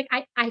 Jimmy's like,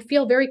 I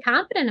feel very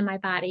confident in my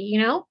body,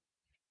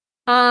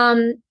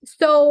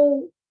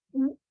 So,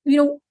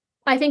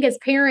 I think as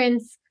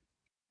parents,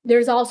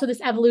 there's also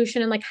this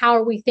evolution, and like, how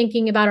are we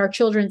thinking about our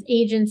children's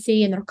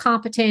agency and their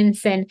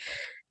competence? And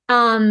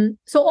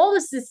so all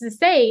this is to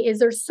say is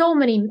there's so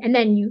many, and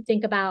then you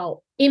think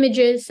about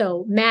images,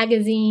 so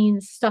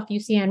magazines, stuff you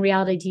see on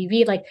reality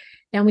TV, like,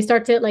 then we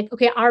start to like,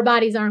 okay, our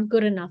bodies aren't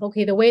good enough.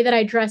 Okay, the way that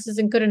I dress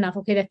isn't good enough.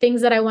 Okay, the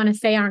things that I want to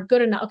say aren't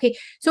good enough. Okay,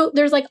 so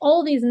there's like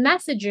all these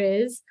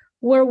messages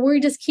where we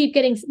just keep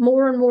getting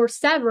more and more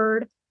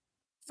severed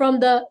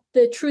from the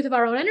truth of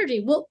our own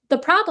energy. Well, the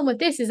problem with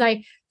this is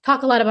I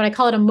talk a lot about, I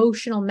call it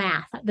emotional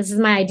math. This is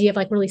my idea of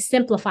like really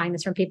simplifying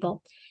this for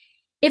people.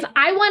 If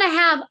I want to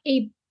have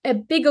a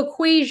big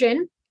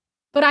equation,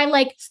 but I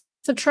like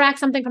subtract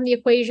something from the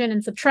equation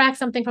and subtract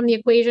something from the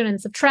equation and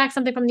subtract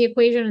something from the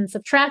equation and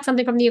subtract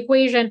something from the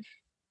equation,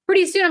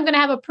 pretty soon I'm going to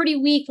have a pretty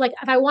weak, like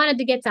if I wanted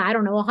to get to,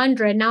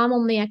 100, now I'm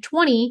only at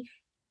 20.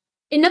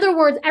 In other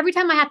words, every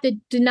time I have to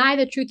deny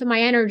the truth of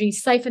my energy,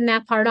 siphon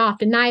that part off,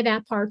 deny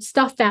that part,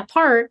 stuff that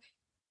part,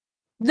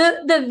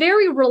 the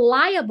very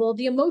reliable,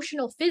 the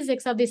emotional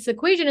physics of this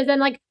equation is then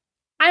like,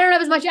 I don't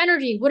have as much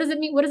energy. What does it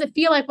mean? What does it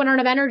feel like when I don't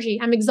have energy?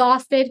 I'm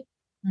exhausted.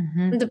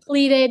 Mm-hmm. I'm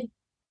depleted.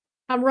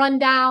 I'm run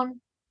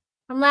down.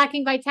 I'm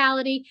lacking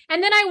vitality.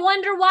 And then I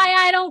wonder why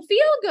I don't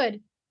feel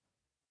good.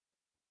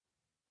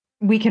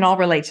 We can all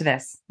relate to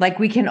this. Like,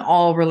 we can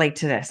all relate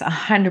to this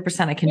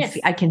 100%.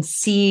 I can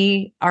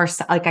see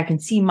I can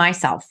see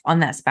myself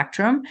on that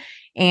spectrum.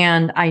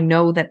 And I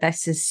know that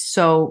this is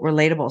so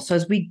relatable. So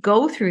as we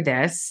go through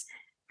this,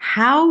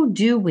 how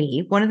do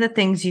we, one of the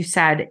things you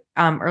said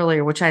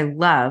earlier, which I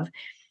love,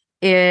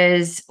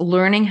 is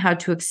learning how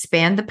to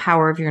expand the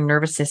power of your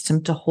nervous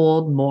system to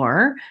hold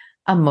more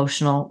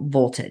emotional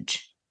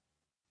voltage.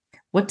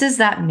 What does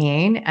that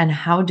mean? And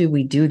how do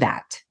we do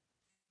that?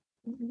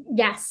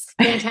 Yes.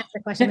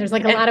 Fantastic question. There's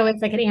like a lot of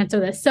ways I could answer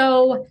this.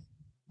 So,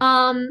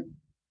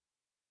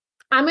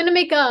 talk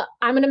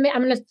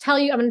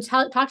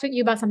to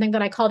you about something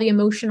that I call the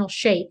emotional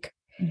shake.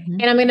 Mm-hmm.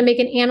 And I'm going to make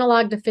an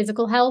analog to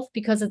physical health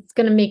because it's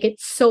going to make it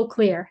so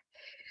clear.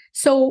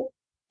 So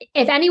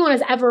if anyone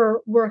has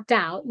ever worked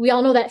out, we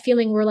all know that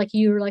feeling where like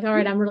you're like, all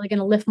right, I'm really going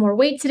to lift more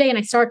weight today. And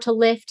I start to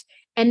lift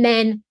and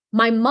then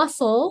my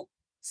muscle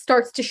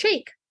starts to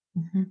shake.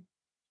 Mm-hmm.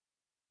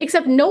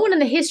 Except no one in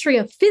the history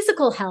of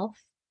physical health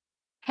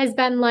has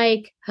been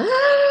like,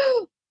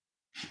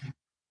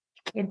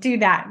 can't do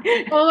that.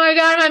 Oh my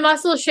God, my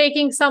muscle is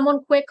shaking.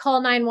 Someone quick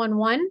call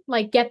 911.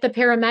 Like, get the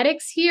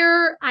paramedics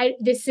here.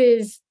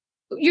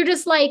 You're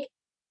just like,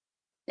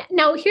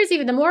 now here's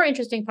even the more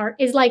interesting part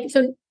is like,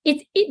 so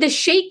the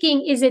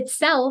shaking is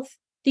itself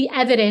the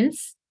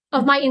evidence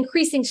of my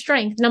increasing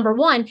strength, number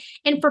one.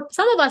 And for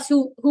some of us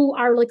who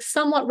are like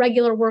somewhat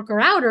regular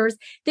worker outers,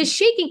 this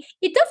shaking,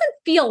 it doesn't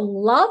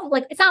feel love.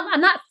 Like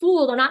I'm not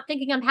fooled. I'm not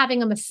thinking I'm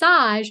having a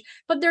massage,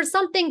 but there's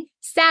something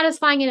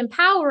satisfying and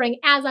empowering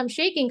as I'm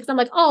shaking. Cause I'm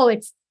like,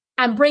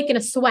 I'm breaking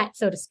a sweat,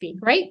 so to speak.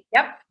 Right.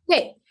 Yep.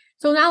 Okay.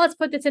 So now let's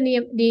put this in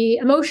the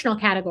emotional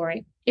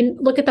category and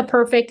look at the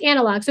perfect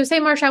analog. So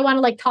say, Marsha, I want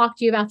to like talk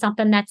to you about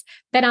something that's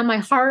been on my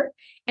heart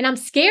and I'm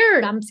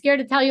scared. I'm scared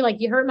to tell you, like,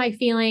 you hurt my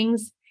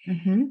feelings.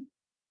 Mm-hmm.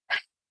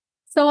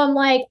 So I'm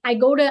like, I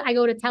go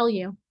to tell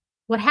you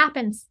what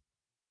happens.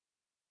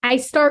 I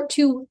start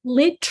to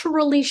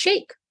literally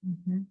shake.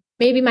 Mm-hmm.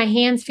 Maybe my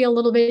hands feel a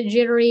little bit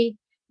jittery.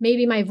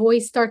 Maybe my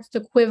voice starts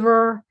to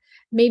quiver.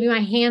 Maybe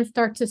my hands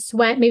start to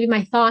sweat. Maybe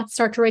my thoughts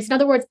start to race. In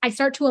other words, I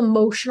start to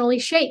emotionally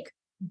shake.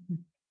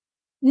 Mm-hmm.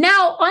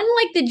 Now,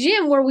 unlike the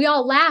gym where we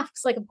all laugh,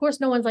 because like, of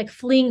course, no one's like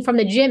fleeing from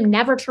the gym,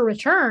 never to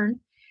return.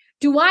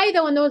 Do I,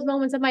 though, in those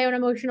moments of my own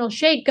emotional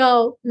shake,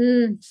 go,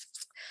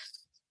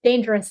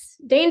 dangerous,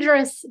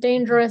 dangerous,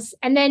 dangerous.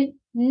 And then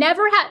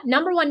never have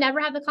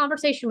the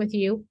conversation with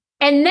you.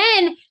 And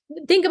then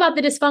think about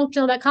the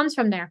dysfunctional that comes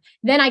from there.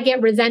 Then I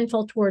get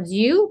resentful towards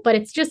you, but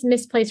it's just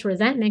misplaced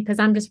resentment because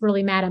I'm just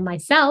really mad at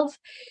myself.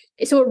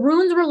 So it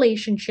ruins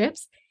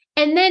relationships.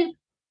 And then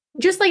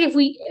just like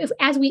if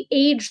as we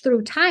age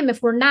through time,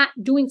 if we're not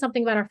doing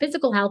something about our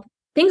physical health,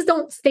 things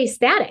don't stay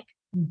static.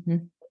 Mm-hmm.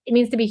 It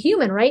means to be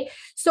human, right?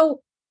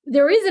 So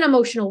there is an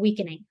emotional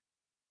weakening.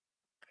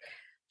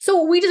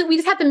 So we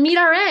just have to meet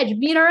our edge.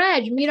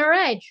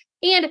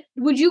 And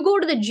would you go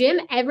to the gym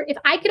if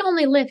I could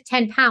only lift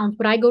 10 pounds,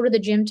 would I go to the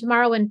gym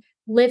tomorrow and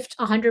lift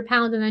 100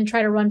 pounds and then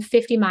try to run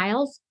 50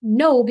 miles?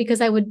 No,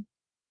 because I would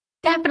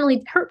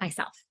definitely hurt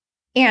myself.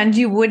 And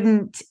you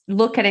wouldn't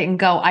look at it and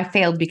go, I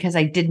failed because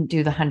I didn't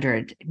do the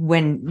 100,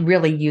 when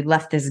really you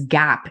left this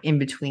gap in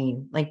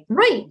between. Like,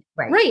 right.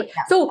 Yeah.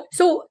 So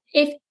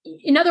if,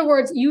 in other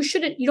words, you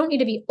don't need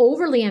to be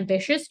overly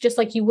ambitious, just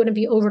like you wouldn't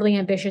be overly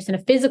ambitious in a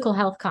physical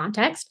health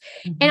context.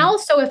 Mm-hmm. And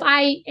also if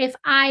I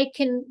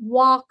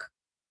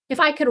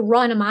could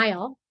run a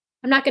mile,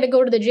 I'm not going to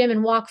go to the gym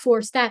and walk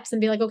 4 steps and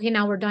be like, okay,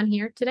 now we're done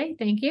here today.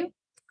 Thank you.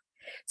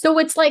 So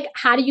it's like,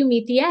 how do you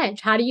meet the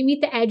edge? How do you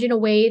meet the edge in a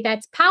way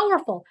that's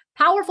powerful?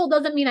 Powerful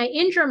doesn't mean I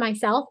injure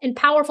myself, and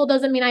powerful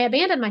doesn't mean I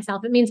abandon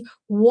myself. It means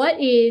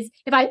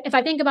if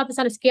I think about this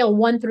on a scale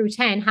 1 through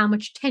 10, how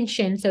much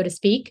tension, so to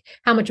speak,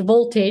 how much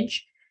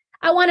voltage,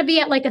 I want to be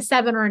at like a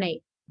 7 or an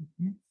 8.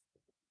 Mm-hmm.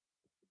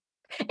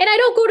 And I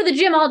don't go to the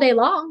gym all day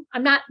long.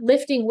 I'm not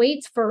lifting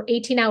weights for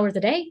 18 hours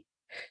a day.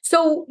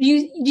 So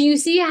do you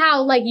see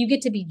how like you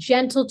get to be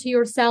gentle to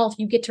yourself,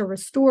 you get to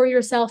restore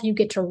yourself, you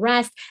get to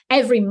rest.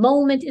 Every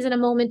moment isn't a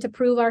moment to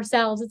prove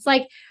ourselves. It's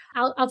like,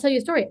 I'll tell you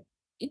a story.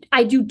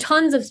 I do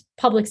tons of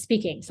public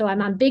speaking. So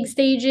I'm on big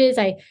stages.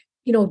 I,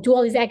 do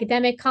all these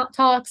academic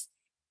talks.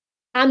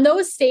 On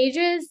those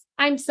stages,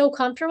 I'm so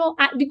comfortable.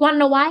 You want to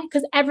know why?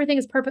 Because everything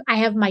is perfect. I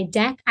have my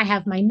deck. I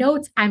have my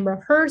notes. I'm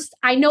rehearsed.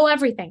 I know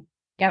everything.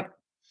 Yep.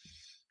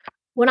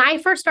 When I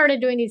first started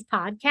doing these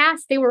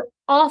podcasts, they were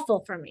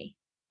awful for me.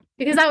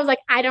 Because I was like,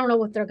 I don't know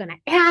what they're going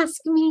to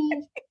ask me.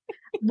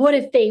 What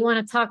if they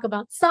want to talk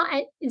about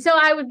something? So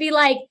I would be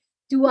like,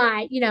 do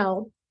I,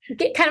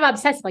 get kind of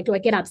obsessive? Like, do I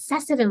get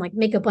obsessive and like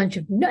make a bunch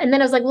of and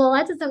then I was like, well,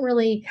 that doesn't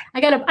really, I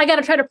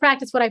gotta try to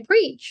practice what I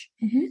preach.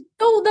 Mm-hmm.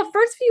 So the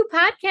first few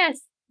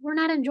podcasts were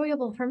not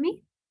enjoyable for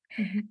me.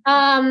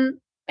 Mm-hmm.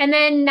 And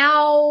then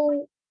now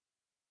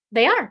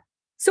they are.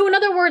 So in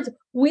other words,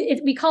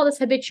 we call this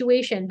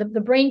habituation.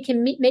 The brain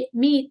can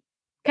meet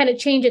kind of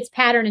change its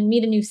pattern and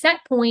meet a new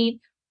set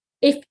point.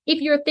 If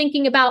you're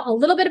thinking about a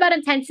little bit about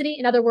intensity,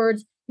 in other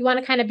words, you want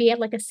to kind of be at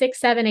like a 6,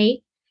 7,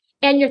 8,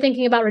 and you're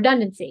thinking about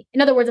redundancy.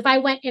 In other words, if I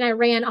went and I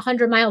ran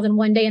 100 miles in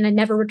one day and then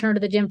never returned to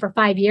the gym for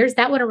 5 years,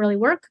 that wouldn't really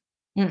work.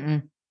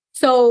 Mm-mm.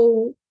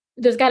 So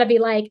there's got to be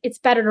like, it's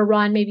better to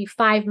run maybe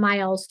 5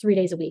 miles 3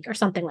 days a week or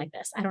something like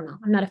this. I don't know.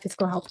 I'm not a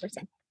physical health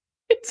person.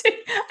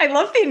 I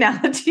love the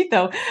analogy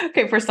though.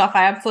 Okay, first off,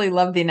 I absolutely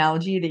love the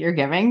analogy that you're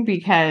giving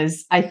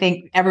because I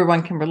think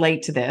everyone can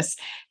relate to this.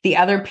 The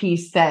other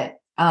piece that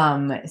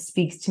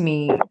speaks to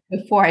me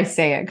before I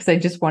say it, because I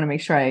just want to make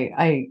sure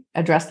I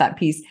address that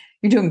piece.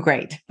 You're doing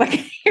great.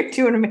 Like you're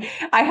doing.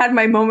 I had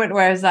my moment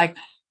where I was like,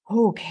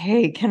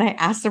 okay, can I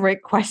ask the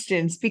right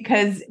questions?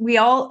 Because we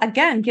all,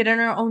 again, get in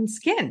our own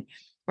skin.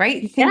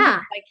 right? Thinking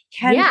Yeah. like,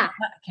 Yeah.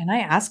 can I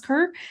ask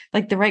her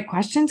like the right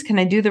questions? Can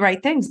I do the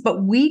right things?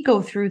 But we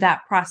go through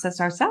that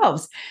process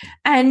ourselves.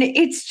 And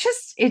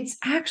it's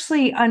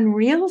actually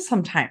unreal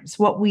sometimes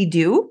what we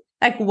do,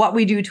 like what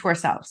we do to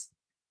ourselves.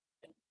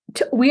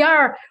 We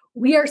are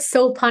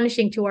so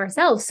punishing to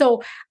ourselves.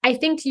 So I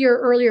think to your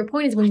earlier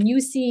point is when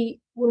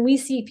we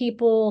see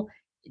people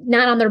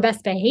not on their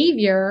best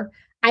behavior,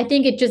 I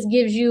think it just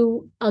gives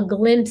you a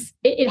glimpse.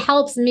 It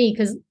helps me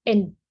because,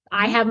 and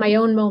I have my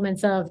own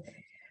moments of,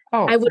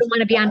 Oh, I wouldn't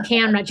want to be on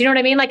camera. Do you know what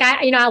I mean? Like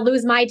I'll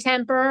lose my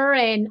temper,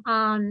 and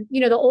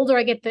the older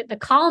I get, the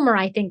calmer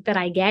I think that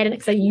I get,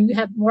 and so you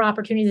have more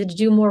opportunities to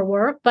do more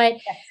work. But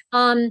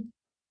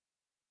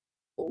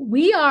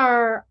we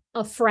are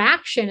a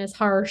fraction as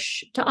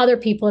harsh to other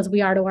people as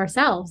we are to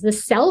ourselves. The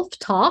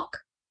self-talk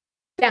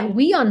that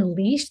we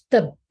unleash,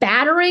 the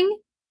battering,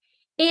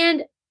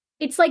 and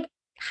it's like,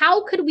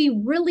 how could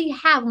we really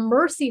have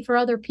mercy for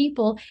other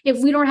people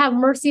if we don't have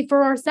mercy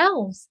for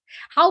ourselves?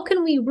 How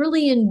can we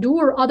really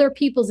endure other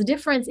people's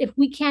difference if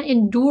we can't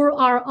endure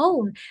our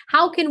own?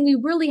 How can we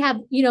really have,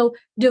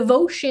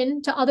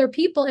 devotion to other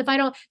people if I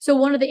don't? So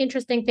one of the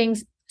interesting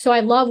things, so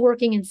I love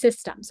working in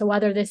systems. So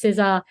whether this is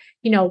a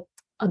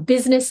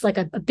business, like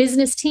a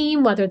business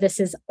team, whether this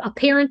is a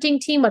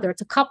parenting team, whether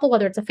it's a couple,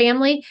 whether it's a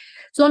family.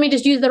 So let me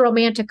just use the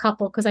romantic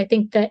couple because I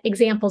think the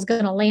example is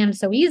going to land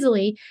so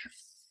easily.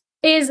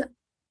 Is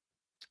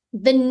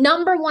the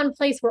number one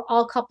place where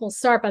all couples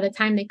start by the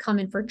time they come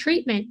in for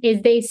treatment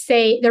is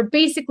they're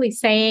basically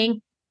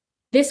saying,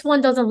 this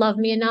one doesn't love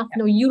me enough.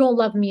 No, you don't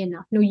love me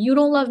enough. No, you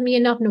don't love me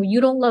enough. No, you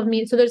don't love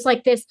me. So there's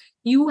like this,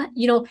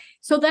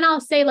 so then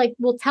I'll say like,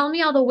 well, tell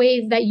me all the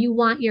ways that you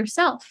want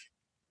yourself.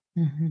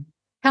 Mm-hmm.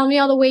 Tell me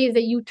all the ways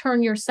that you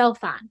turn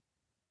yourself on.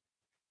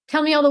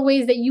 Tell me all the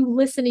ways that you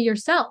listen to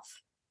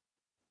yourself.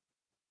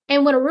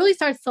 And when it really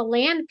starts to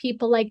land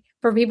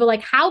for people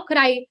like, how could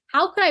I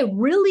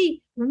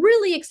really,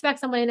 really expect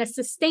someone in a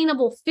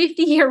sustainable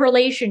 50-year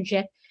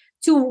relationship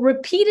to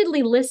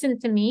repeatedly listen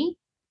to me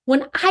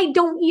when I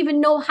don't even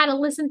know how to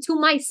listen to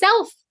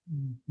myself?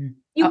 Mm-hmm.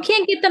 You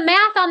can't get the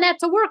math on that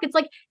to work. It's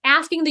like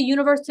asking the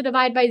universe to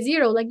divide by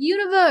zero. Like,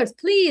 universe,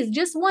 please,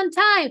 just one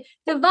time,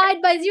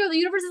 divide by zero. The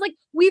universe is like,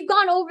 we've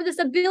gone over this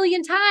a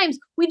billion times.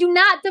 We do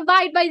not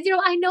divide by zero.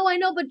 I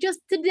know, but just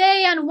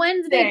today on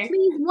Wednesday,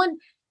 please, one.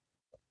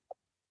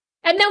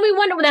 And then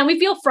then we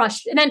feel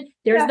frustrated. And then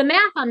there's the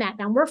math on that.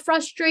 Then we're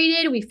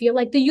frustrated. We feel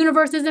like the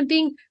universe isn't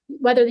being,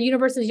 whether the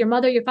universe is your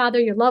mother, your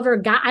father, your lover,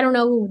 God, I don't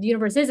know who the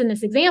universe is in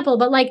this example,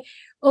 but like,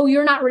 oh,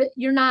 you're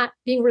not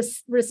being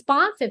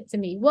responsive to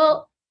me.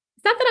 Well,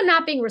 it's not that I'm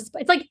not being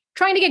it's like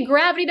trying to get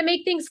gravity to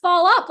make things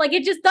fall up. Like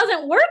it just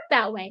doesn't work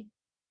that way.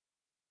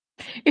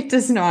 It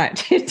does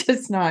not. It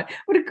does not.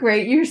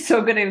 You're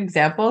so good at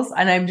examples.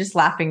 And I'm just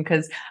laughing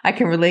because I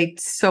can relate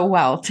so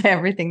well to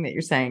everything that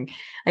you're saying.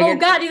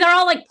 God, these are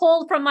all like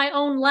pulled from my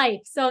own life.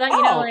 So that,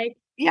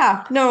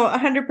 yeah, no,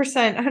 100%,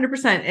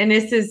 100%. And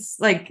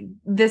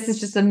this is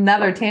just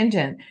another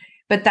tangent,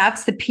 but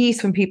that's the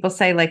piece when people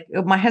say like,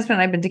 my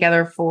husband and I've been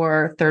together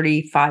for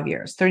 35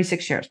 years,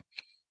 36 years,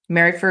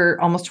 married for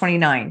almost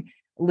 29.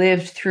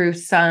 Lived through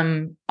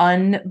some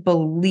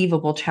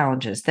unbelievable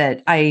challenges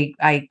that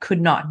I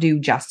could not do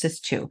justice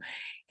to.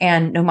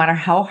 And no matter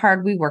how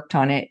hard we worked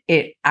on it,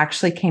 it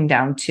actually came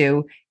down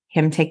to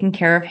him taking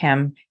care of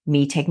him,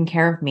 me taking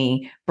care of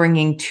me,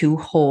 bringing two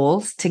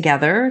wholes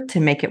together to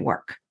make it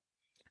work.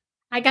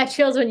 I got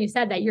chills when you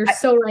said that. You're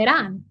so right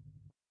on.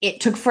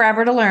 It took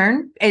forever to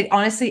learn. It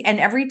honestly, and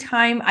every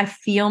time I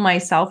feel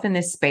myself in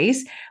this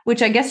space,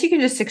 which I guess you can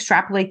just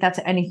extrapolate that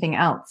to anything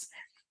else.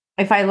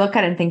 If I look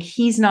at it and think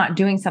he's not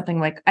doing something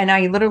like, and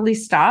I literally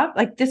stop,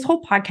 like this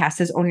whole podcast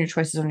is own your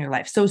choices, own your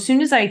life. So as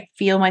soon as I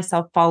feel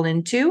myself fall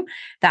into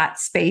that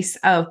space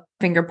of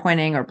finger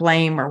pointing or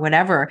blame or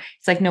whatever,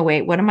 it's like, no,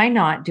 wait, what am I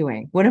not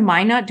doing? What am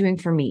I not doing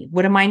for me?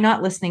 What am I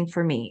not listening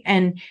for me?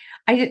 And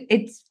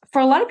it's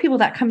for a lot of people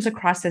that comes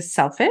across as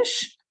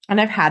selfish.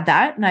 And I've had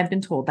that and I've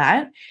been told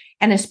that.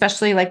 And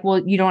especially like,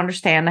 well, you don't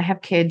understand. I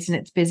have kids and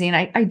it's busy. And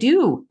I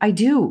do.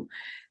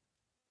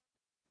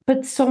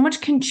 But so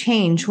much can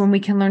change when we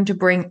can learn to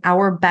bring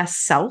our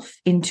best self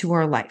into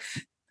our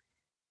life.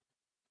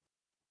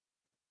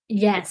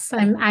 Yes,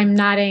 I'm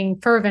nodding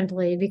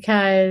fervently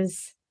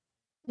because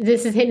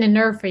this is hitting a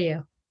nerve for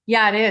you.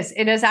 Yeah, it is.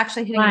 It is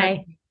actually hitting.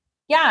 Why?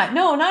 Yeah,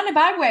 no, not in a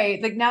bad way.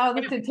 Like now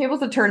the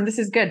tables have turned. This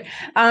is good.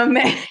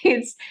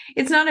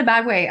 It's not in a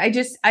bad way.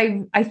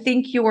 I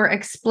think you're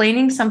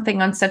explaining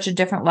something on such a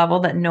different level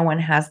that no one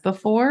has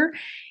before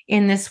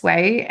in this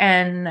way.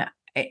 And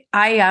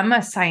I am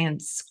a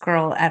science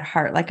girl at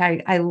heart. Like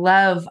I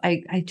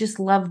just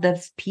love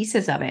the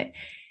pieces of it.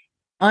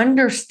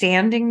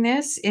 Understanding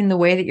this in the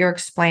way that you're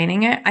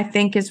explaining it, I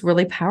think is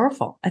really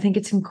powerful. I think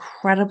it's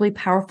incredibly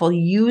powerful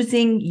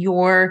using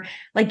your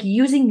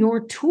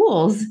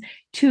tools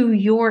to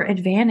your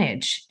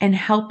advantage and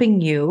helping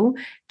you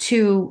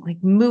to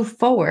like move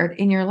forward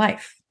in your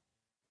life.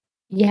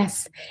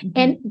 Yes. Mm-hmm.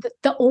 And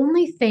the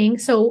only thing,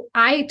 so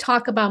I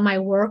talk about my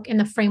work in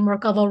the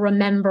framework of a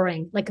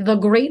remembering, like the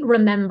great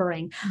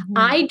remembering. Mm-hmm.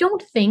 I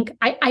don't think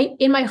I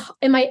in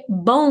my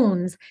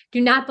bones do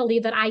not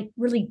believe that I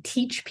really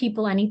teach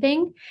people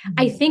anything. Mm-hmm.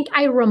 I think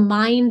I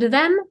remind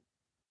them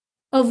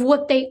of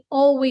what they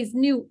always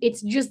knew.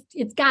 It's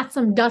got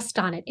some dust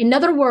on it. In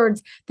other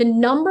words, the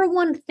number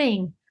one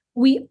thing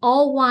we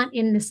all want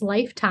in this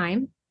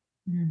lifetime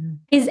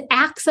is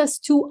access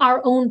to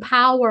our own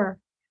power.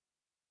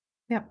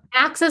 Yep.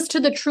 Access to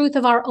the truth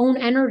of our own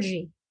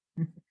energy.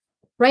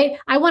 Right?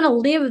 I want to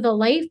live the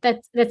life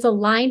that's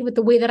aligned with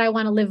the way that I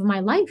want to live my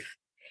life.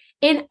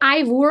 And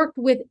I've worked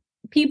with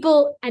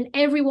people and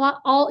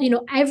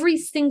every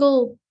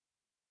single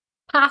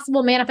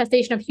possible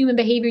manifestation of human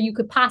behavior you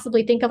could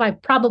possibly think of.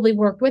 I've probably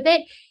worked with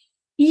it.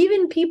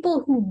 Even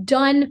people who've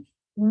done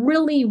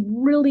really,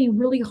 really,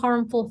 really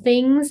harmful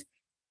things.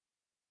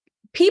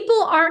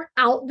 People aren't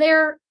out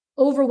there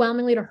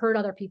overwhelmingly to hurt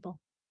other people.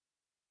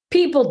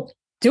 People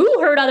do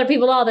hurt other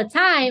people all the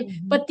time,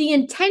 but the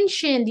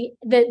intention,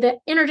 the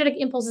energetic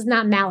impulse is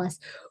not malice.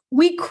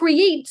 We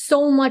create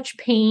so much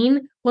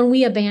pain when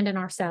we abandon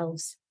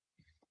ourselves.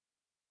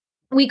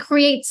 We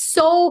create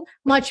so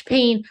much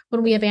pain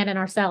when we abandon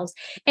ourselves.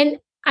 And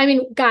I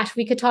mean, gosh,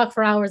 we could talk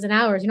for hours and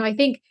hours. I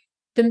think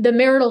the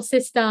marital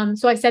system.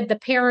 So I said the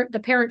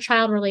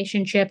parent-child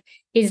relationship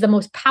is the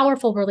most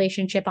powerful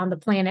relationship on the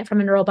planet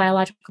from a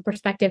neurobiological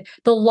perspective.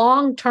 The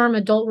long-term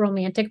adult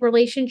romantic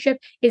relationship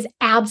is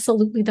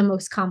absolutely the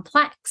most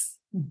complex.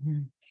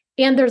 Mm-hmm.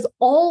 And there's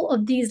all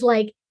of these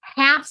like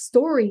half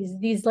stories,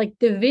 these like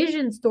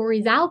division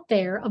stories out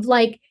there of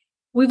like,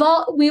 we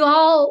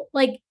all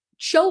like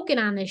choking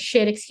on this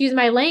shit, excuse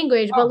my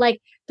language, but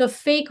like the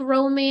fake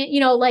romance,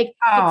 it's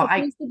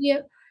supposed to be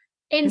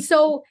and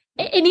so,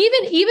 and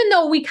even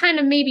though we kind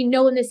of maybe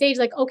know in this age,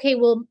 like, okay,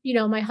 well,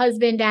 my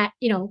husband at,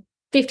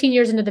 15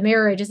 years into the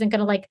marriage isn't going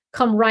to like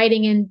come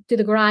riding into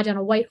the garage on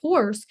a white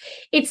horse.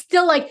 It's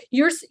still like,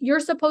 you're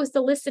supposed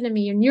to listen to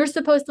me and you're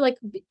supposed to like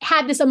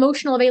have this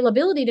emotional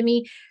availability to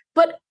me,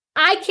 but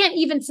I can't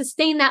even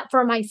sustain that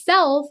for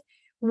myself.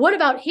 What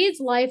about his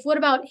life? What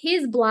about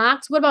his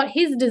blocks? What about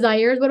his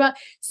desires?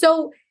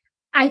 So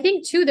I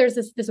think too, there's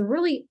this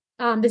really,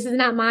 this is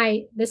not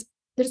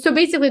so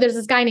basically there's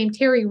this guy named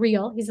Terry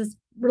Real. He's this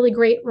really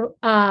great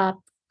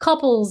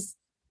couples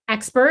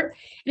expert.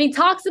 And he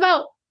talks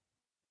about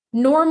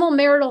normal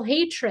marital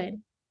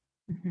hatred.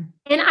 Mm-hmm.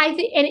 And I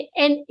think,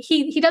 and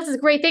he does this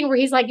great thing where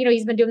he's like,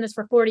 he's been doing this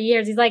for 40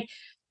 years. He's like,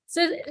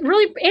 so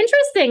really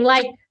interesting.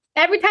 Like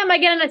every time I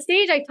get on a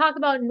stage, I talk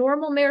about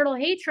normal marital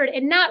hatred.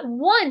 And not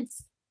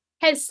once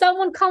has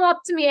someone come up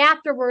to me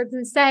afterwards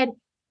and said,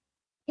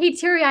 hey,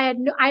 Terry, I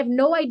have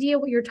no idea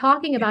what you're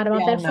talking about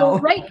that. No.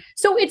 Right.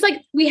 So it's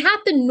like, we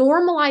have to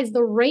normalize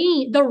the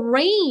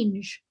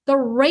range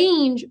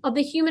of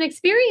the human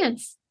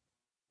experience.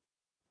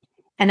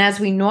 And as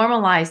we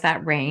normalize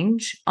that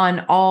range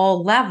on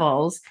all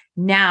levels,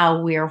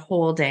 now we are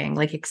holding,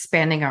 like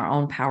expanding our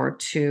own power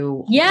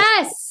to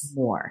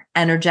more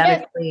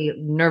energetically,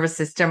 nervous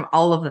system,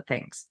 all of the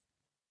things.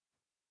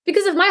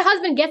 Because if my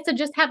husband gets to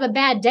just have a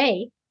bad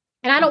day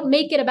and I don't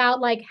make it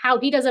about like how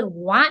he doesn't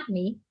want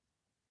me,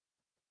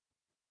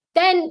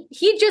 then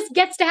he just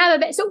gets to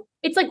have so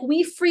it's like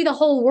we free the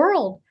whole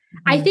world.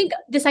 Mm-hmm. I think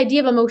this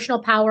idea of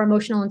emotional power,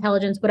 emotional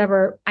intelligence,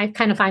 whatever, I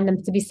kind of find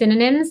them to be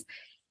synonyms.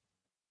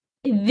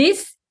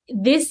 This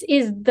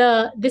is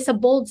a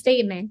bold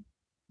statement.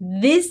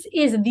 This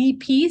is the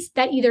piece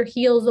that either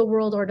heals the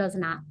world or does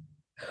not.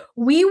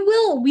 You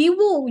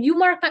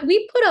mark that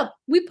we put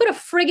a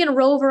friggin'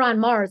 rover on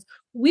Mars.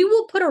 We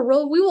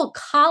will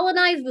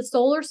colonize the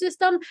solar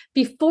system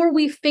before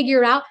we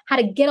figure out how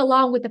to get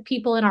along with the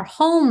people in our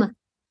home.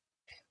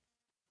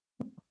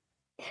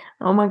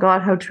 Oh my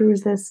God, how true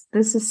is this?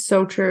 This is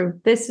so true.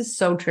 This is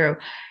so true.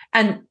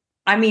 And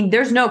I mean,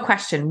 there's no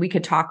question we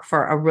could talk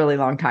for a really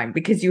long time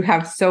because you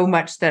have so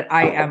much that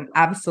I am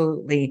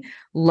absolutely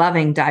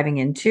loving diving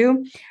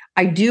into.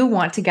 I do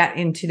want to get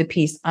into the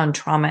piece on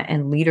trauma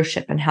and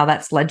leadership and how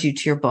that's led you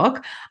to your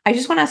book. I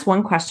just want to ask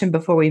one question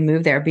before we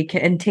move there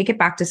and take it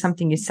back to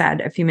something you said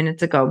a few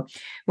minutes ago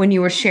when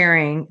you were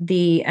sharing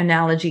the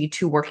analogy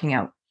to working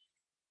out.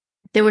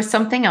 There was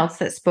something else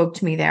that spoke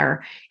to me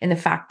there in the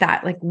fact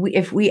that like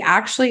if we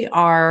actually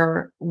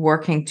are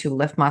working to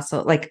lift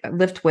muscle, like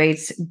lift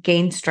weights,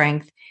 gain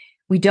strength,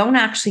 we don't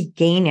actually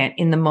gain it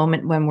in the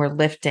moment when we're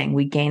lifting.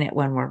 We gain it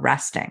when we're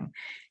resting.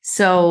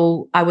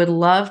 So I would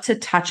love to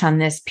touch on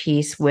this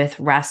piece with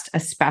rest,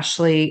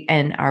 especially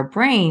in our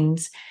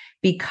brains,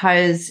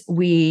 because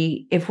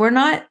if we're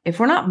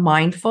not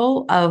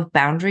mindful of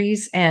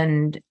boundaries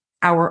and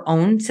our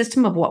own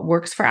system of what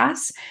works for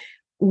us,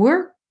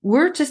 we're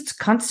just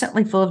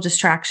constantly full of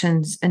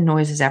distractions and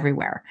noises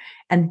everywhere.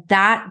 And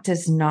that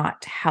does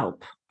not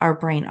help our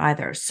brain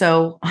either.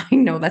 So I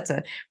know that's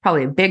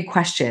probably a big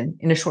question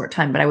in a short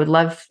time, but I would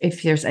love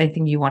if there's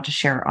anything you want to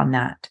share on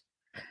that.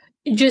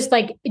 Just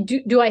like,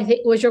 do I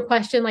think, was your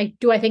question like,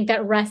 do I think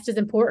that rest is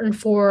important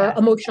for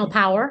emotional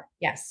power?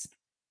 Yes.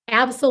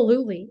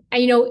 Absolutely.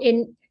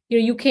 And,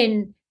 you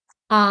can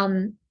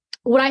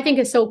what I think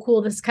is so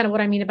cool, this is kind of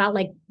what I mean about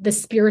like the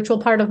spiritual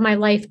part of my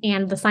life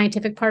and the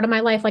scientific part of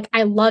my life. Like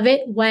I love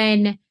it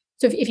when,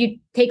 so if you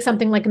take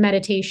something like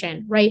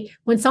meditation, right?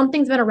 When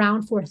something's been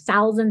around for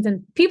thousands,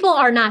 and people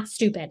are not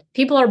stupid,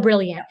 people are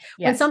brilliant.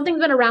 Yes. When something's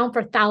been around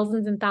for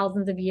thousands and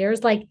thousands of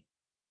years, like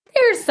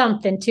there's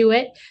something to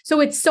it.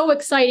 So it's so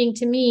exciting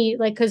to me,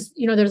 like, because,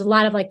 there's a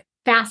lot of like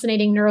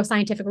fascinating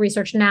neuroscientific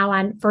research now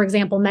on, for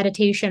example,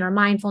 meditation or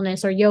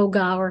mindfulness or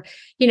yoga or,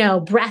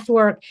 breath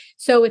work.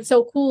 So it's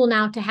so cool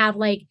now to have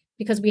like,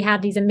 because we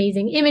have these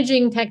amazing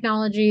imaging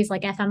technologies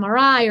like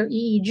fMRI or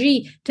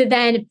EEG, to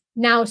then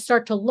now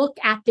start to look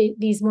at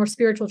these more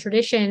spiritual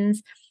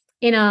traditions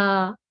in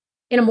a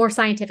more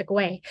scientific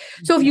way.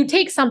 So if you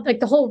take something like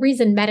the whole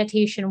reason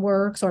meditation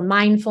works or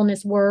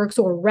mindfulness works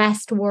or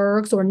rest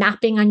works or not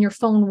being on your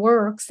phone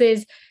works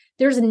is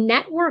there's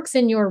networks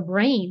in your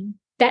brain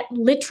that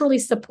literally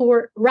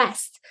support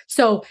rest.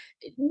 So,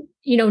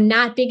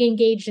 not being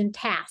engaged in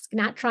task,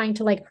 not trying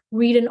to like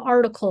read an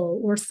article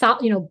or,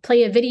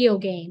 play a video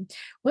game.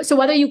 So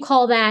whether you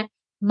call that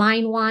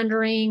mind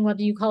wandering,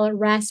 whether you call it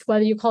rest,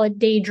 whether you call it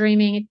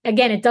daydreaming,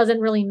 again, it doesn't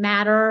really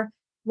matter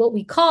what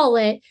we call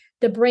it.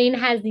 The brain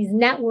has these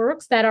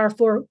networks that are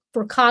for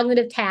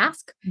cognitive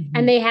task,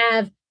 and they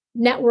have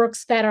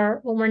networks that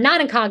are when we're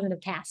not in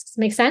cognitive tasks.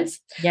 Make sense?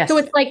 Yes. So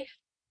it's like,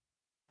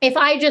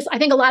 I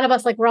think a lot of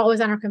us, like, we're always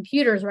on our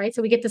computers, right?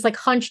 So we get this like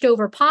hunched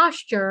over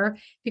posture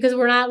because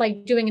we're not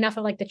like doing enough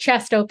of like the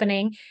chest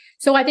opening.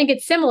 So I think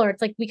it's similar.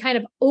 It's like we kind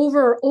of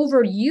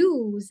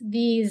overuse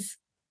these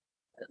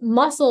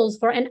muscles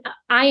and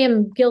I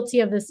am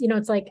guilty of this.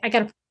 It's like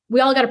we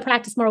all got to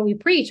practice more what we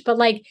preach, but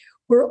like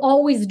we're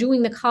always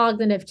doing the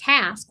cognitive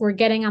task. We're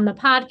getting on the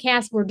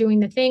podcast, we're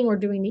doing the thing, we're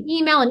doing the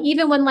email. And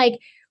even when like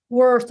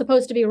we're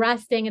supposed to be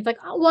resting, it's like,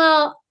 oh,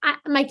 well,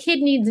 my kid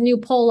needs a new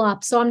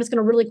pull-up, so I'm just going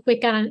to really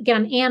quick get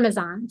on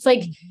Amazon. It's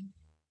like,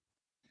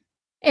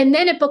 and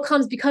then it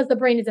becomes, because the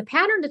brain is a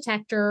pattern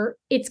detector,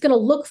 it's going to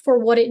look for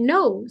what it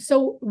knows.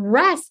 So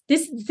rest,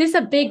 this is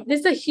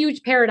a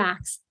huge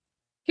paradox.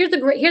 Here's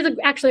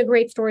actually a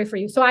great story for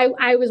you. So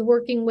I was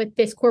working with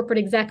this corporate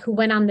exec who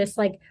went on this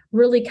like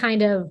really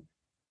kind of,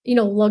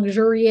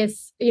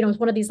 luxurious, it was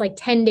one of these like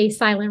 10-day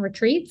silent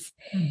retreats.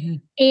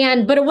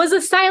 But it was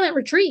a silent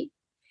retreat.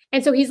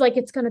 And so he's like,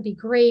 it's going to be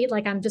great.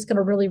 Like, I'm just going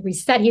to really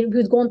reset. He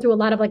was going through a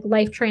lot of like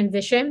life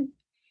transition.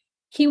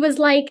 He was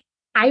like,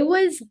 I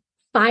was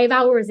 5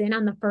 hours in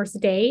on the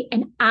first day,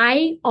 and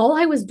all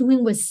I was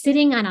doing was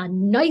sitting on a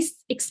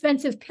nice,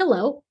 expensive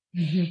pillow.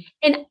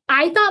 And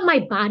I thought my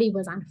body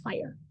was on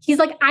fire. He's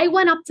like, I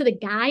went up to the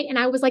guy and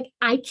I was like,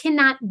 I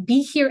cannot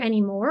be here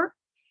anymore.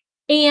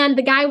 And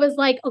the guy was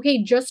like,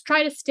 okay, just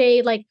try to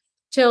stay like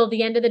till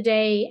the end of the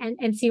day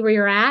and see where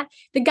you're at.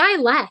 The guy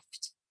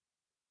left.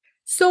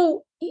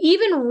 So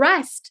even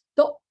rest,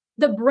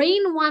 the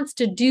brain wants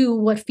to do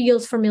what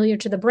feels familiar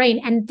to the brain,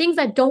 and things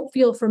that don't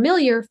feel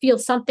familiar feel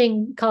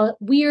something, call it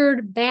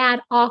weird,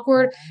 bad,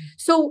 awkward.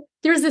 So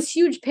there's this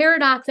huge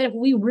paradox that if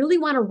we really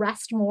want to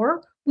rest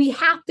more, we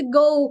have to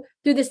go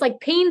through this like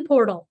pain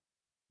portal.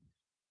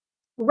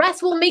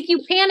 Rest will make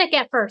you panic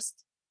at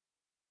first.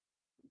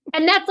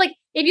 And that's like,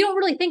 if you don't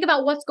really think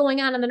about what's going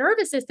on in the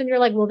nervous system, you're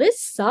like, well,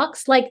 this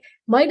sucks. Like,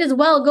 might as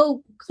well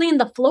go clean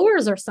the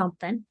floors or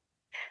something.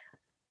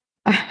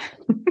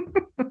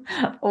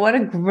 What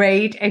a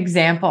great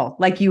example.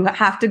 Like, you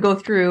have to go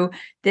through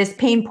this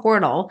pain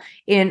portal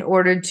in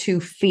order to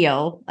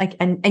feel like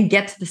and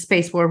get to the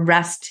space where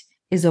rest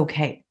is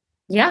okay.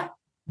 Yeah.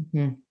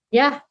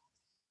 Yeah.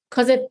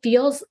 Because it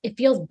feels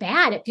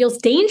bad. It feels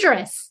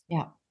dangerous.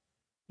 Yeah.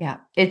 Yeah.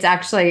 It's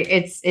actually,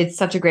 it's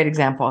such a great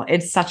example.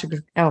 It's such a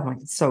good, oh my,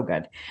 it's so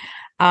good.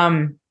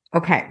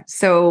 Okay.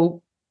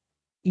 So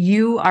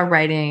you are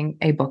writing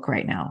a book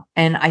right now,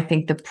 and I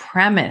think the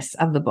premise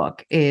of the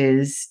book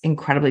is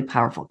incredibly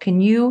powerful.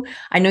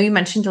 I know you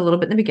mentioned a little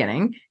bit in the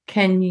beginning,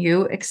 can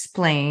you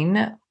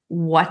explain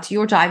what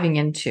you're diving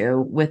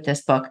into with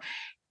this book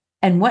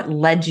and what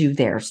led you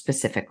there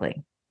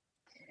specifically?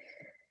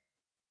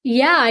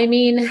 Yeah, I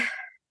mean,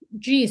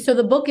 so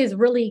the book is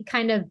really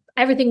kind of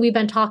everything we've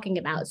been talking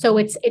about. So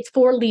it's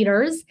for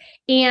leaders,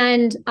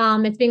 and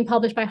it's being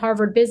published by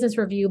Harvard Business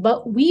Review,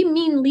 but we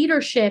mean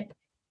leadership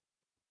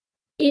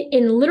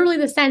in literally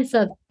the sense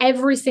of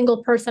every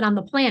single person on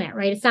the planet,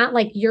 right? It's not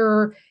like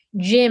your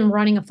Jim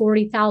running a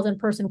 40,000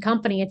 person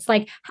company. It's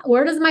like,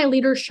 where does my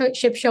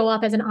leadership show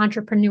up as an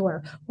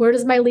entrepreneur? Where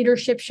does my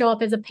leadership show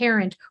up as a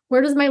parent?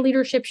 Where does my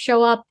leadership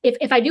show up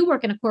if I do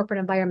work in a corporate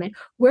environment?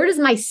 Where does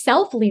my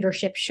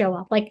self-leadership show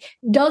up? Like,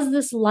 does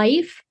this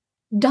life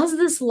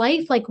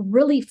like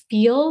really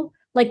feel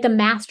like the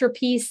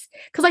masterpiece?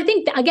 Because I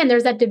think, again,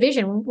 there's that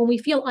division. When we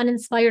feel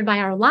uninspired by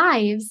our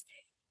lives,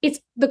 it's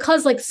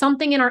because like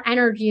something in our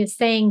energy is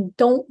saying,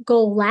 don't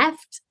go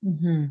left.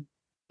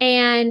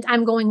 And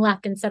I'm going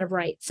left instead of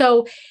right.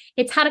 So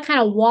it's how to kind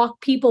of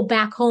walk people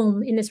back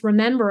home in this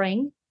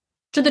remembering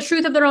to the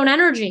truth of their own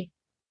energy.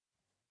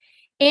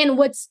 And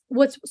what's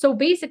so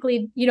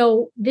basically,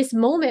 this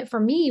moment for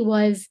me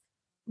was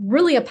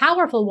really a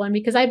powerful one,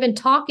 because I've been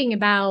talking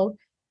about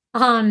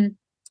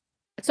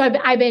So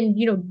I've been,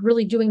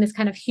 really doing this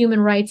kind of human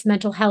rights,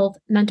 mental health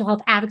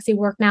advocacy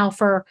work now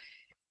for,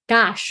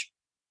 gosh,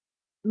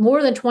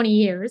 more than 20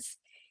 years.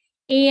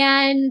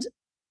 And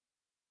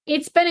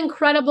it's been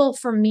incredible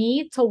for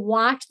me to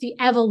watch the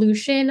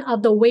evolution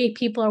of the way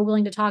people are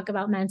willing to talk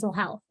about mental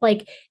health.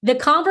 Like the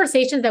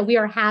conversations that we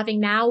are having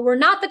now were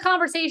not the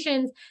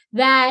conversations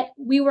that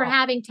we were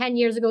having 10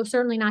 years ago,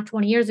 certainly not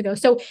 20 years ago.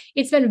 So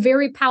it's been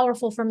very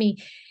powerful for me.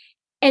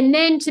 And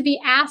then to be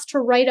asked to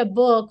write a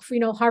book for,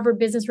 Harvard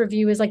Business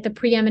Review is like the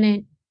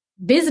preeminent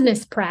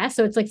business press.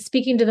 So it's like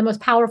speaking to the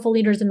most powerful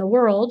leaders in the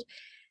world,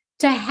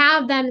 to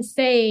have them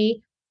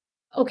say,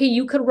 okay,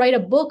 you could write a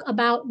book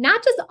about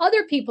not just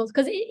other people's,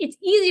 because it's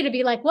easy to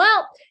be like,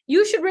 well,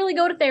 you should really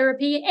go to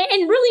therapy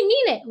and really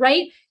mean it,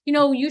 right?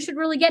 You should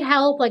really get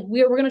help. Like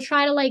we're going to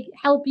try to like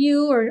help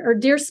you, or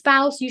dear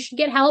spouse, you should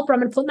get help, or I'm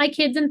going to put my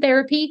kids in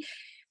therapy.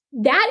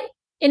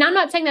 And I'm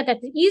not saying that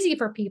that's easy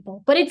for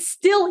people, but it's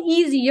still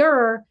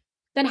easier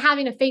than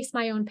having to face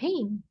my own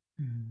pain.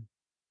 Mm-hmm.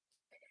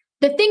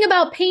 The thing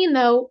about pain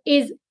though,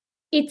 is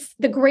it's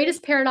the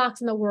greatest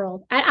paradox in the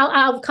world.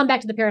 I'll come back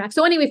to the paradox.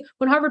 So anyways,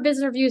 when Harvard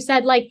Business Review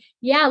said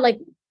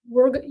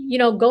we're,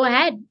 go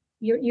ahead,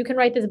 you can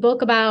write this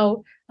book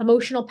about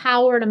emotional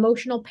power and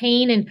emotional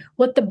pain and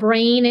what the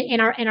brain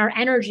and our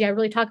energy. I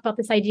really talk about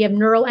this idea of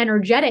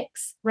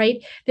neuroenergetics,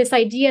 right? This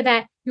idea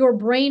that your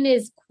brain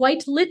is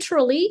quite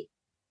literally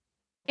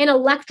an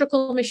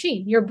electrical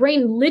machine. Your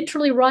brain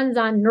literally runs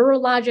on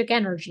neurologic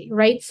energy,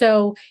 right?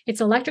 So it's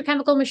an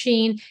electrochemical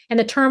machine. And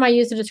the term I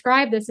use to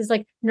describe this is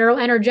like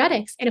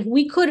neuroenergetics. And if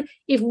we could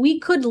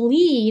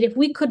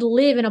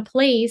live in a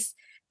place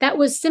that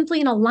was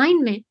simply in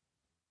alignment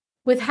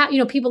with how,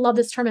 people love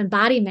this term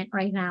embodiment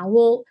right now.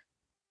 Well,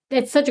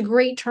 that's such a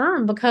great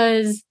term,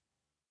 because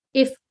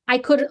if I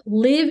could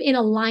live in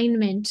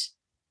alignment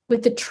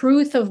with the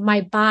truth of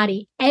my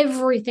body,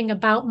 everything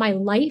about my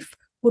life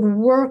would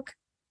work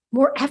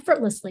more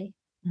effortlessly.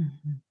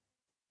 Mm-hmm.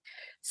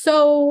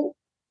 So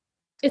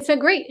it's been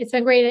great. It's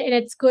been great. And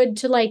it's good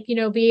to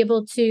be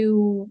able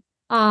to,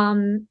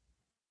 I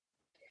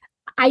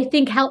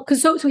think help.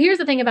 Cause so here's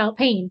the thing about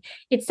pain.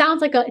 It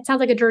sounds like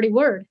a dirty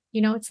word.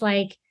 It's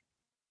like,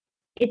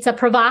 it's a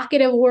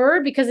provocative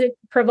word because it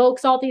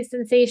provokes all these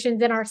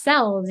sensations in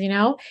ourselves,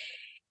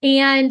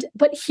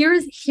 but here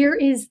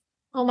is,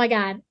 oh my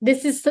God,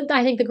 this is,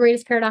 I think, the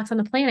greatest paradox on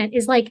the planet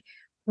is like,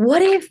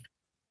 what if,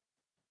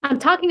 I'm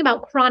talking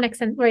about chronic,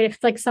 right? If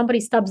like somebody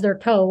stubs their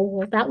toe,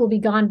 well, that will be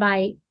gone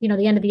by,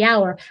 the end of the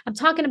hour. I'm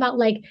talking about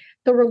like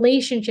the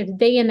relationships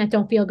day in that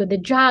don't feel good, the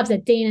jobs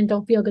that day in and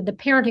don't feel good, the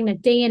parenting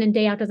that day in and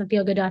day out doesn't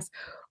feel good to us.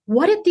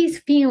 What if these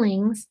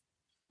feelings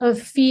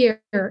of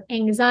fear,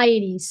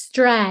 anxiety,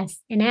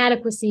 stress,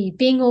 inadequacy,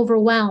 being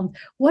overwhelmed,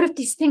 what if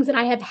these things that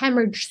I have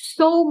hemorrhaged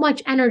so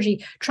much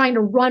energy trying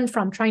to run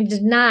from, trying to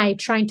deny,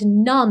 trying to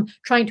numb,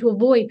 trying to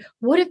avoid,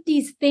 what if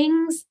these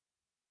things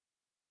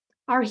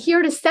are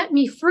here to set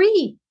me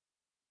free?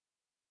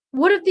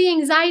 What if the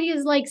anxiety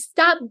is like,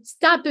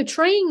 stop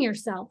betraying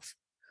yourself?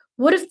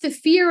 What if the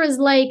fear is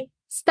like,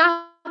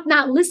 stop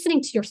not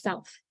listening to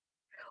yourself?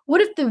 What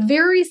if the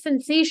very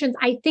sensations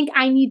I think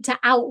I need to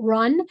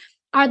outrun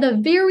are the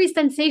very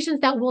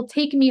sensations that will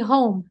take me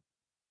home?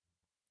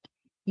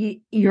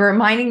 You're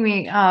reminding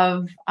me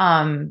of,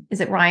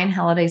 is it Ryan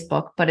Holiday's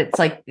book? But it's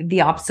like,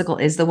 the obstacle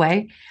is the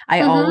way.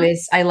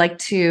 I like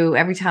to,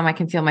 every time I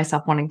can feel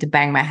myself wanting to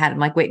bang my head, I'm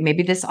like, wait,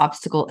 maybe this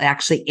obstacle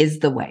actually is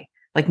the way.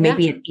 Like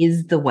maybe it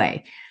is the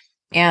way.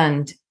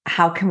 And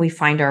how can we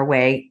find our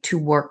way to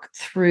work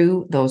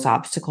through those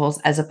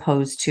obstacles, as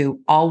opposed to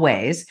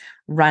always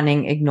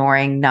running,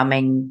 ignoring,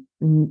 numbing,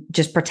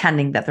 just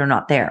pretending that they're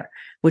not there,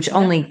 which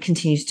only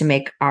continues to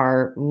make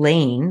our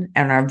lane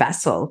and our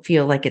vessel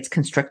feel like it's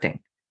constricting.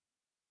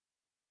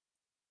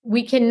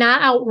 We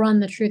cannot outrun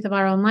the truth of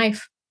our own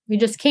life. We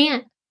just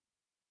can't.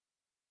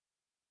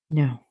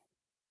 No.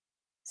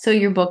 So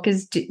your book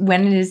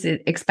when is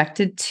it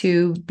expected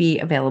to be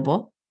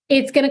available?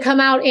 It's going to come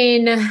out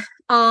in,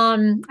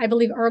 I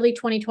believe, early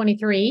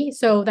 2023.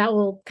 So that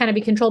will kind of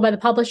be controlled by the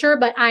publisher,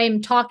 but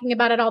I'm talking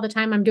about it all the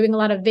time. I'm doing a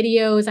lot of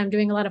videos. I'm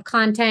doing a lot of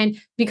content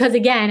because,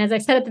 again, as I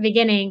said at the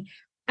beginning,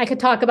 I could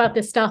talk about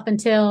this stuff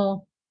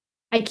until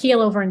I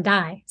keel over and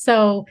die.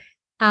 So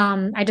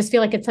I just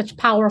feel like it's such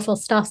powerful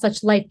stuff,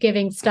 such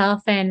life-giving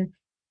stuff. And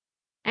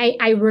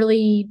I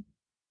really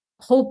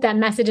hope that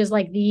messages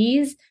like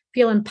these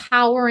feel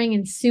empowering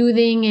and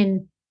soothing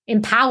and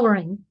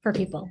empowering for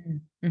people.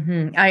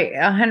 Mm-hmm. I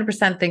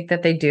 100% think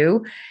that they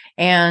do.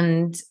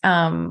 And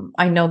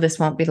I know this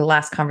won't be the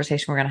last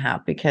conversation we're going to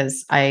have,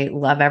 because I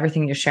love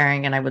everything you're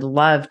sharing. And I would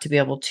love to be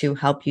able to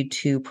help you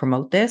to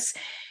promote this.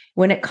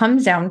 When it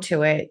comes down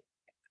to it,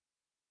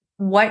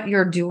 what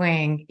you're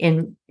doing,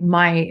 in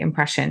my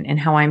impression and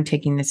how I'm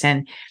taking this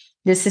in,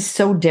 this is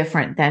so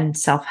different than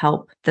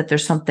self-help, that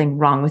there's something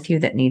wrong with you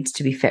that needs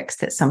to be fixed.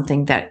 That's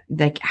something that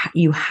like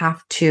you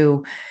have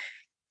to,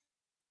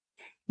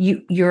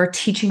 you're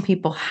teaching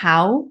people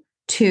how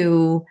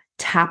to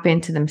tap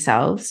into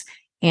themselves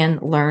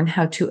and learn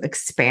how to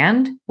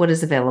expand what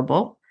is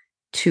available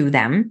to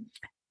them,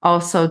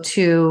 also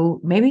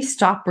to maybe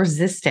stop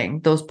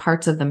resisting those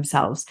parts of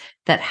themselves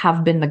that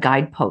have been the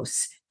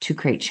guideposts to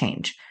create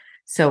change.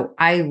 So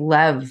I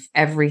love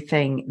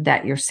everything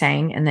that you're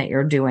saying and that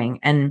you're doing.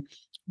 And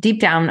deep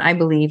down, I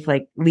believe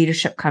like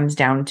leadership comes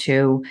down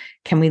to,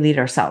 can we lead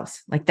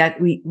ourselves? Like that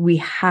we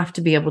have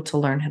to be able to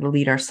learn how to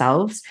lead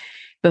ourselves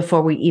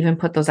before we even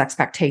put those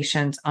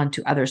expectations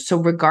onto others. So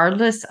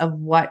regardless of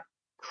what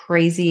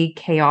crazy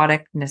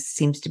chaoticness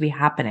seems to be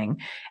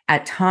happening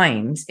at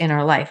times in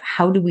our life,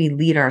 how do we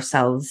lead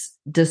ourselves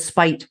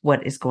despite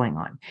what is going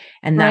on?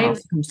 And that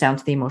also comes down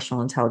to the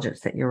emotional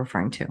intelligence that you're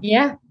referring to.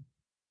 Yeah.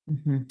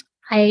 Mm-hmm.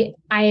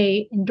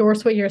 I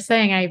endorse what you're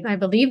saying. I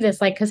believe this,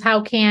 like, because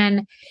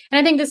and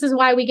I think this is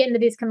why we get into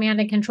these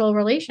command and control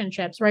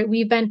relationships, right?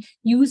 We've been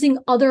using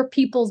other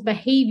people's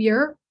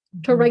behavior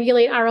to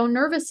regulate our own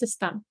nervous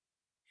system.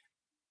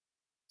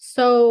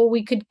 So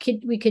we could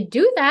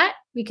do that.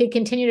 We could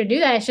continue to do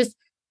that. It's just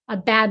a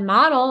bad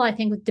model, I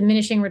think, with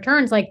diminishing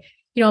returns. Like,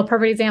 a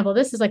perfect example of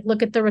this is like,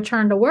 look at the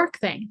return to work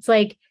thing. It's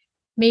like,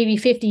 maybe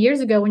 50 years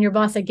ago when your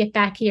boss said, get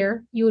back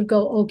here, you would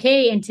go,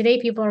 okay. And today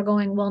people are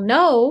going, well,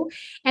 no.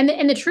 And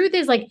the truth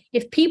is, like,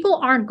 if people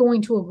aren't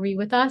going to agree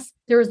with us,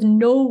 there is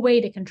no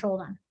way to control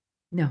them.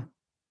 No.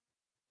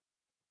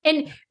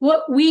 And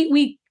what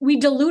we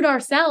delude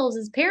ourselves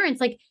as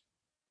parents, like,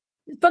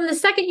 from the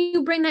second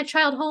you bring that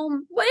child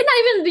home, well,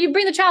 not even you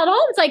bring the child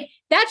home, it's like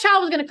that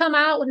child was going to come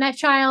out when that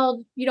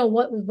child,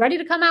 what was ready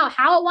to come out,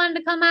 how it wanted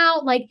to come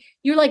out. Like,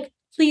 you're like,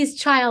 please,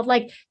 child,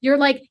 like, you're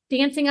like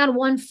dancing on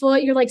one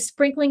foot, you're like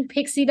sprinkling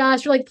pixie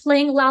dust, you're like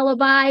playing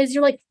lullabies,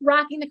 you're like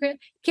rocking the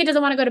kid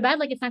doesn't want to go to bed,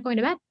 like, it's not going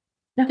to bed.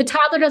 No. The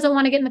toddler doesn't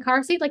want to get in the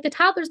car seat, like, the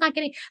toddler's not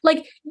getting,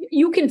 like,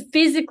 you can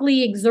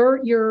physically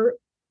exert your,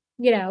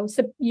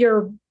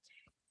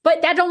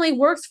 but that only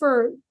works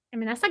for,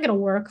 that's not going to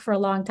work for a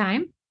long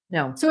time.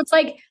 No. So it's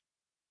like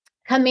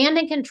command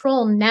and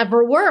control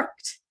never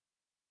worked.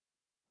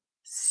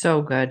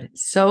 So good.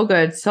 So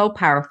good. So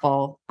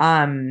powerful.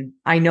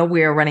 I know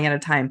we are running out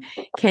of time.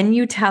 Can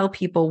you tell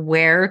people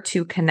where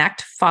to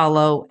connect,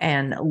 follow,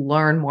 and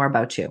learn more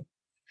about you?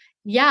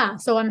 Yeah.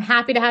 So I'm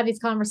happy to have these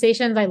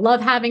conversations. I love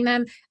having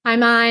them.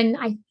 I'm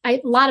on a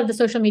lot of the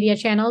social media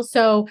channels.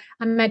 So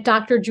I'm at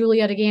Dr.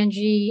 Julia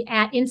DeGangi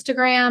at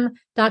Instagram,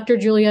 Dr.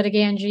 Julia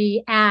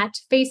DeGangi at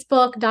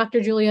Facebook, Dr.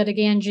 Julia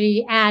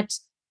DeGangi at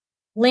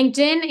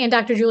LinkedIn, and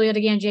Dr. Julia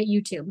DeGangi at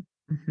YouTube.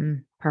 Mm-hmm.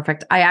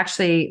 Perfect. I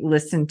actually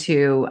listened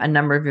to a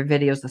number of your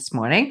videos this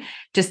morning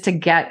just to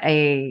get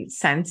a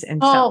sense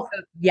and stuff.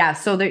 So, yeah.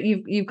 So that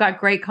you've got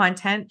great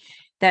content.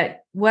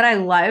 That what I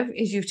love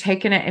is you've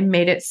taken it and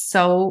made it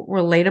so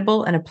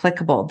relatable and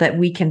applicable that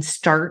we can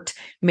start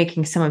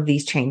making some of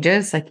these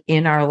changes like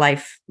in our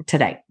life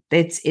today.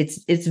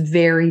 It's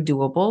very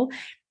doable,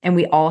 and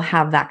we all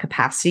have that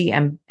capacity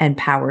and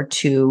power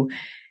to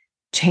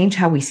change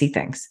how we see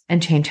things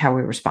and change how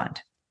we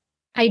respond.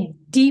 I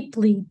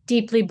deeply,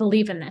 deeply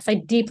believe in this. I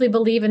deeply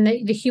believe in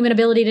the human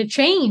ability to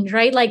change,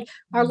 right? Like,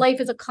 our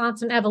life is a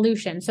constant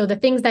evolution. So the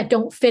things that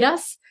don't fit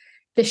us,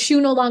 the shoe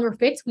no longer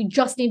fits. We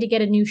just need to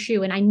get a new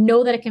shoe. And I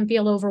know that it can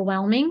feel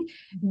overwhelming,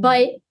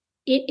 but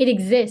it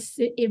exists.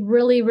 It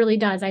really, really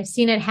does. I've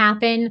seen it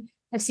happen.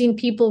 I've seen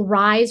people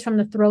rise from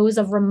the throes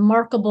of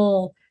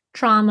remarkable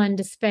trauma and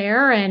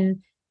despair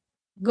and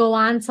go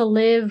on to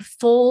live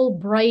full,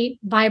 bright,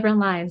 vibrant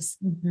lives.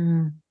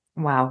 Mm-hmm.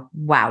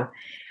 Wow.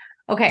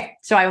 Okay.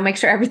 So I will make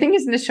sure everything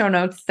is in the show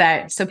notes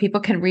so people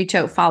can reach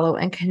out, follow,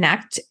 and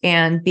connect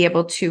and be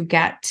able to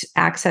get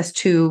access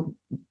to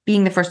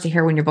being the first to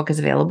hear when your book is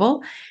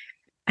available.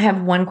 I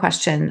have one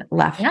question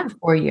left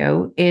for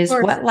you is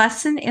what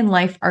lesson in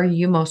life are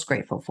you most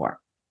grateful for?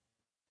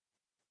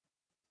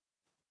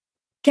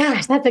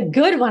 Gosh, that's a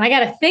good one. I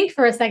got to think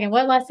for a second.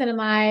 What lesson am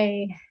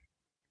I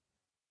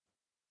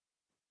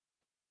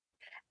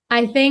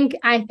think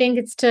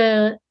it's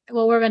to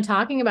what we've been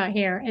talking about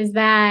here is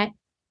that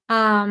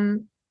I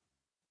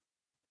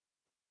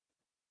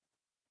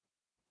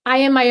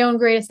am my own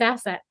greatest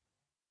asset.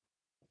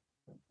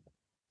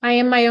 I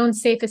am my own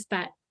safest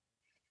bet.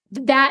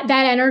 That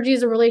energy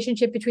is a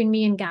relationship between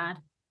me and God.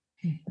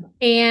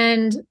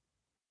 And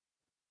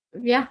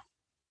yeah,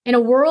 in a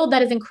world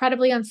that is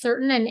incredibly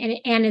uncertain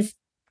and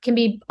can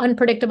be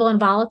unpredictable and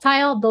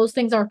volatile, those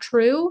things are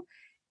true.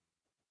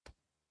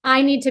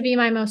 I need to be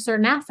my most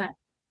certain asset.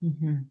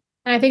 Mm-hmm.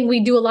 And I think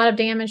we do a lot of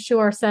damage to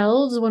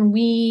ourselves when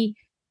we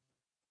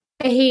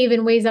behave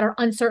in ways that are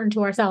uncertain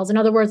to ourselves. In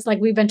other words, like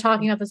we've been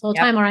talking about this whole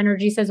time, our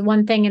energy says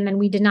one thing and then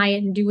we deny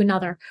it and do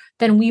another.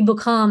 Then we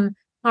become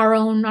our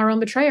own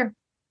betrayer.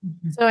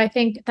 Mm-hmm. So I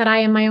think that I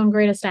am my own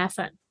greatest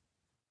asset.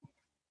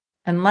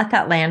 And let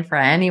that land for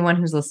anyone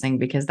who's listening,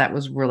 because that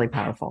was really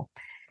powerful.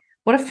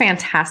 What a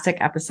fantastic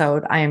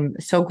episode. I am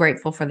so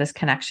grateful for this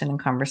connection and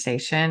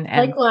conversation.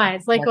 And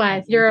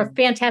likewise. You're a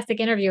fantastic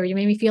interviewer. You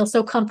made me feel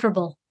so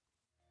comfortable.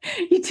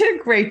 You did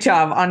a great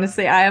job.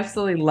 Honestly, I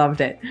absolutely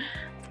loved it.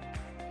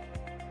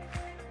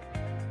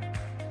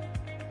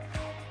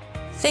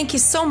 Thank you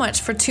so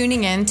much for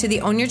tuning in to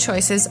the Own Your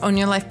Choices, Own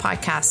Your Life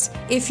podcast.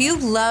 If you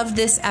loved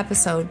this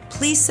episode,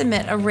 please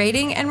submit a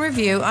rating and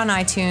review on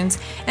iTunes,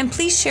 and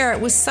please share it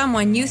with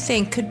someone you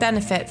think could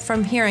benefit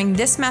from hearing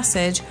this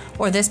message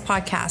or this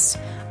podcast.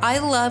 I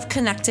love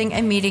connecting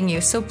and meeting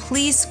you, so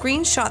please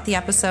screenshot the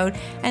episode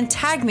and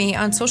tag me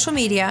on social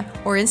media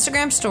or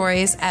Instagram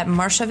stories at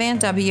Marsha Van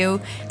W.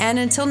 And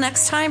until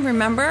next time,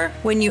 remember,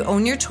 when you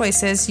own your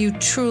choices, you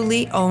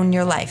truly own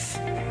your life.